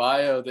part of your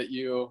bio that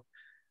you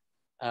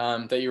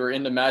were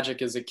into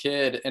magic as a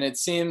kid, and it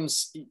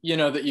seems, you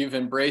know, that you've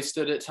embraced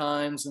it at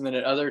times, and then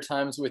at other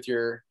times with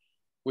your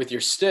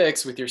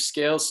sticks, with your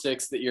scale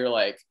sticks, that you're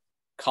like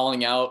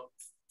calling out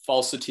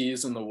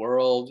falsities in the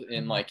world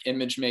in like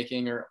image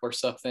making or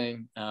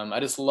something. I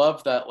just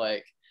love that,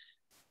 like,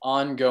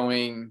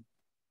 ongoing,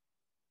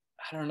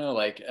 I don't know,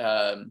 like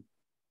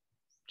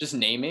just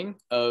naming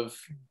of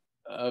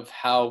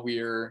how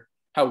we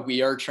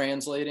are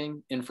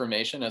translating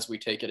information as we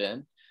take it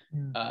in.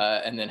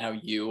 And then how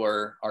you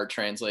are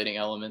translating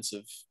elements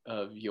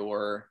of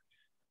your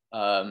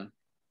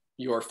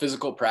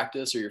physical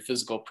practice or your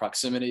physical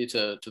proximity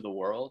to the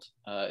world.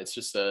 It's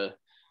just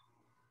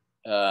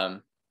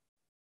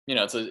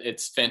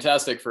it's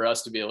fantastic for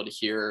us to be able to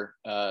hear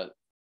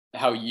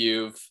how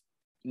you've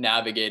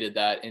navigated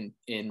that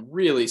in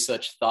really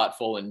such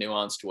thoughtful and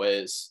nuanced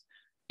ways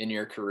in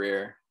your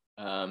career.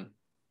 I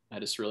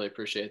just really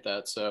appreciate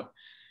that. So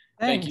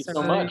thank you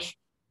so much.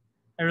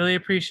 I really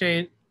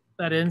appreciate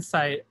that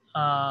insight.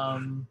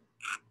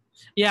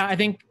 Yeah, I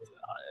think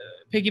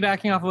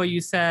piggybacking off of what you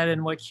said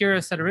and what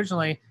Kira said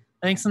originally,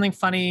 I think something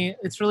funny,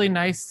 it's really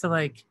nice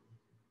to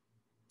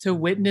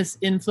witness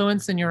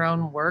influence in your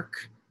own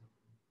work,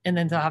 and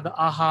then to have the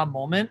aha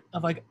moment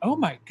of like, oh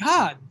my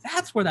God,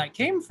 that's where that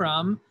came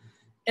from.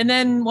 And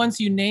then once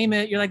you name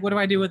it, you're like, what do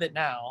I do with it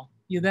now?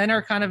 You then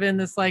are kind of in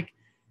this, like,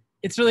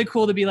 it's really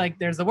cool to be like,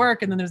 there's the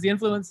work and then there's the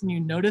influence and you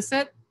notice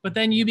it, but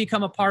then you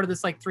become a part of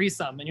this like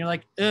threesome and you're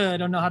like, I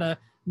don't know how to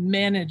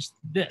manage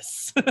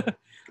this.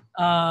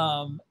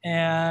 And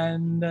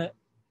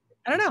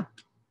I don't know.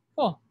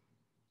 Cool.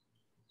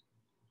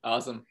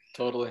 Awesome.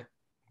 Totally.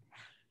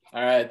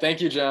 All right.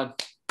 Thank you, John.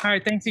 All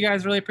right. Thanks, you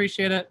guys. Really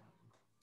appreciate it.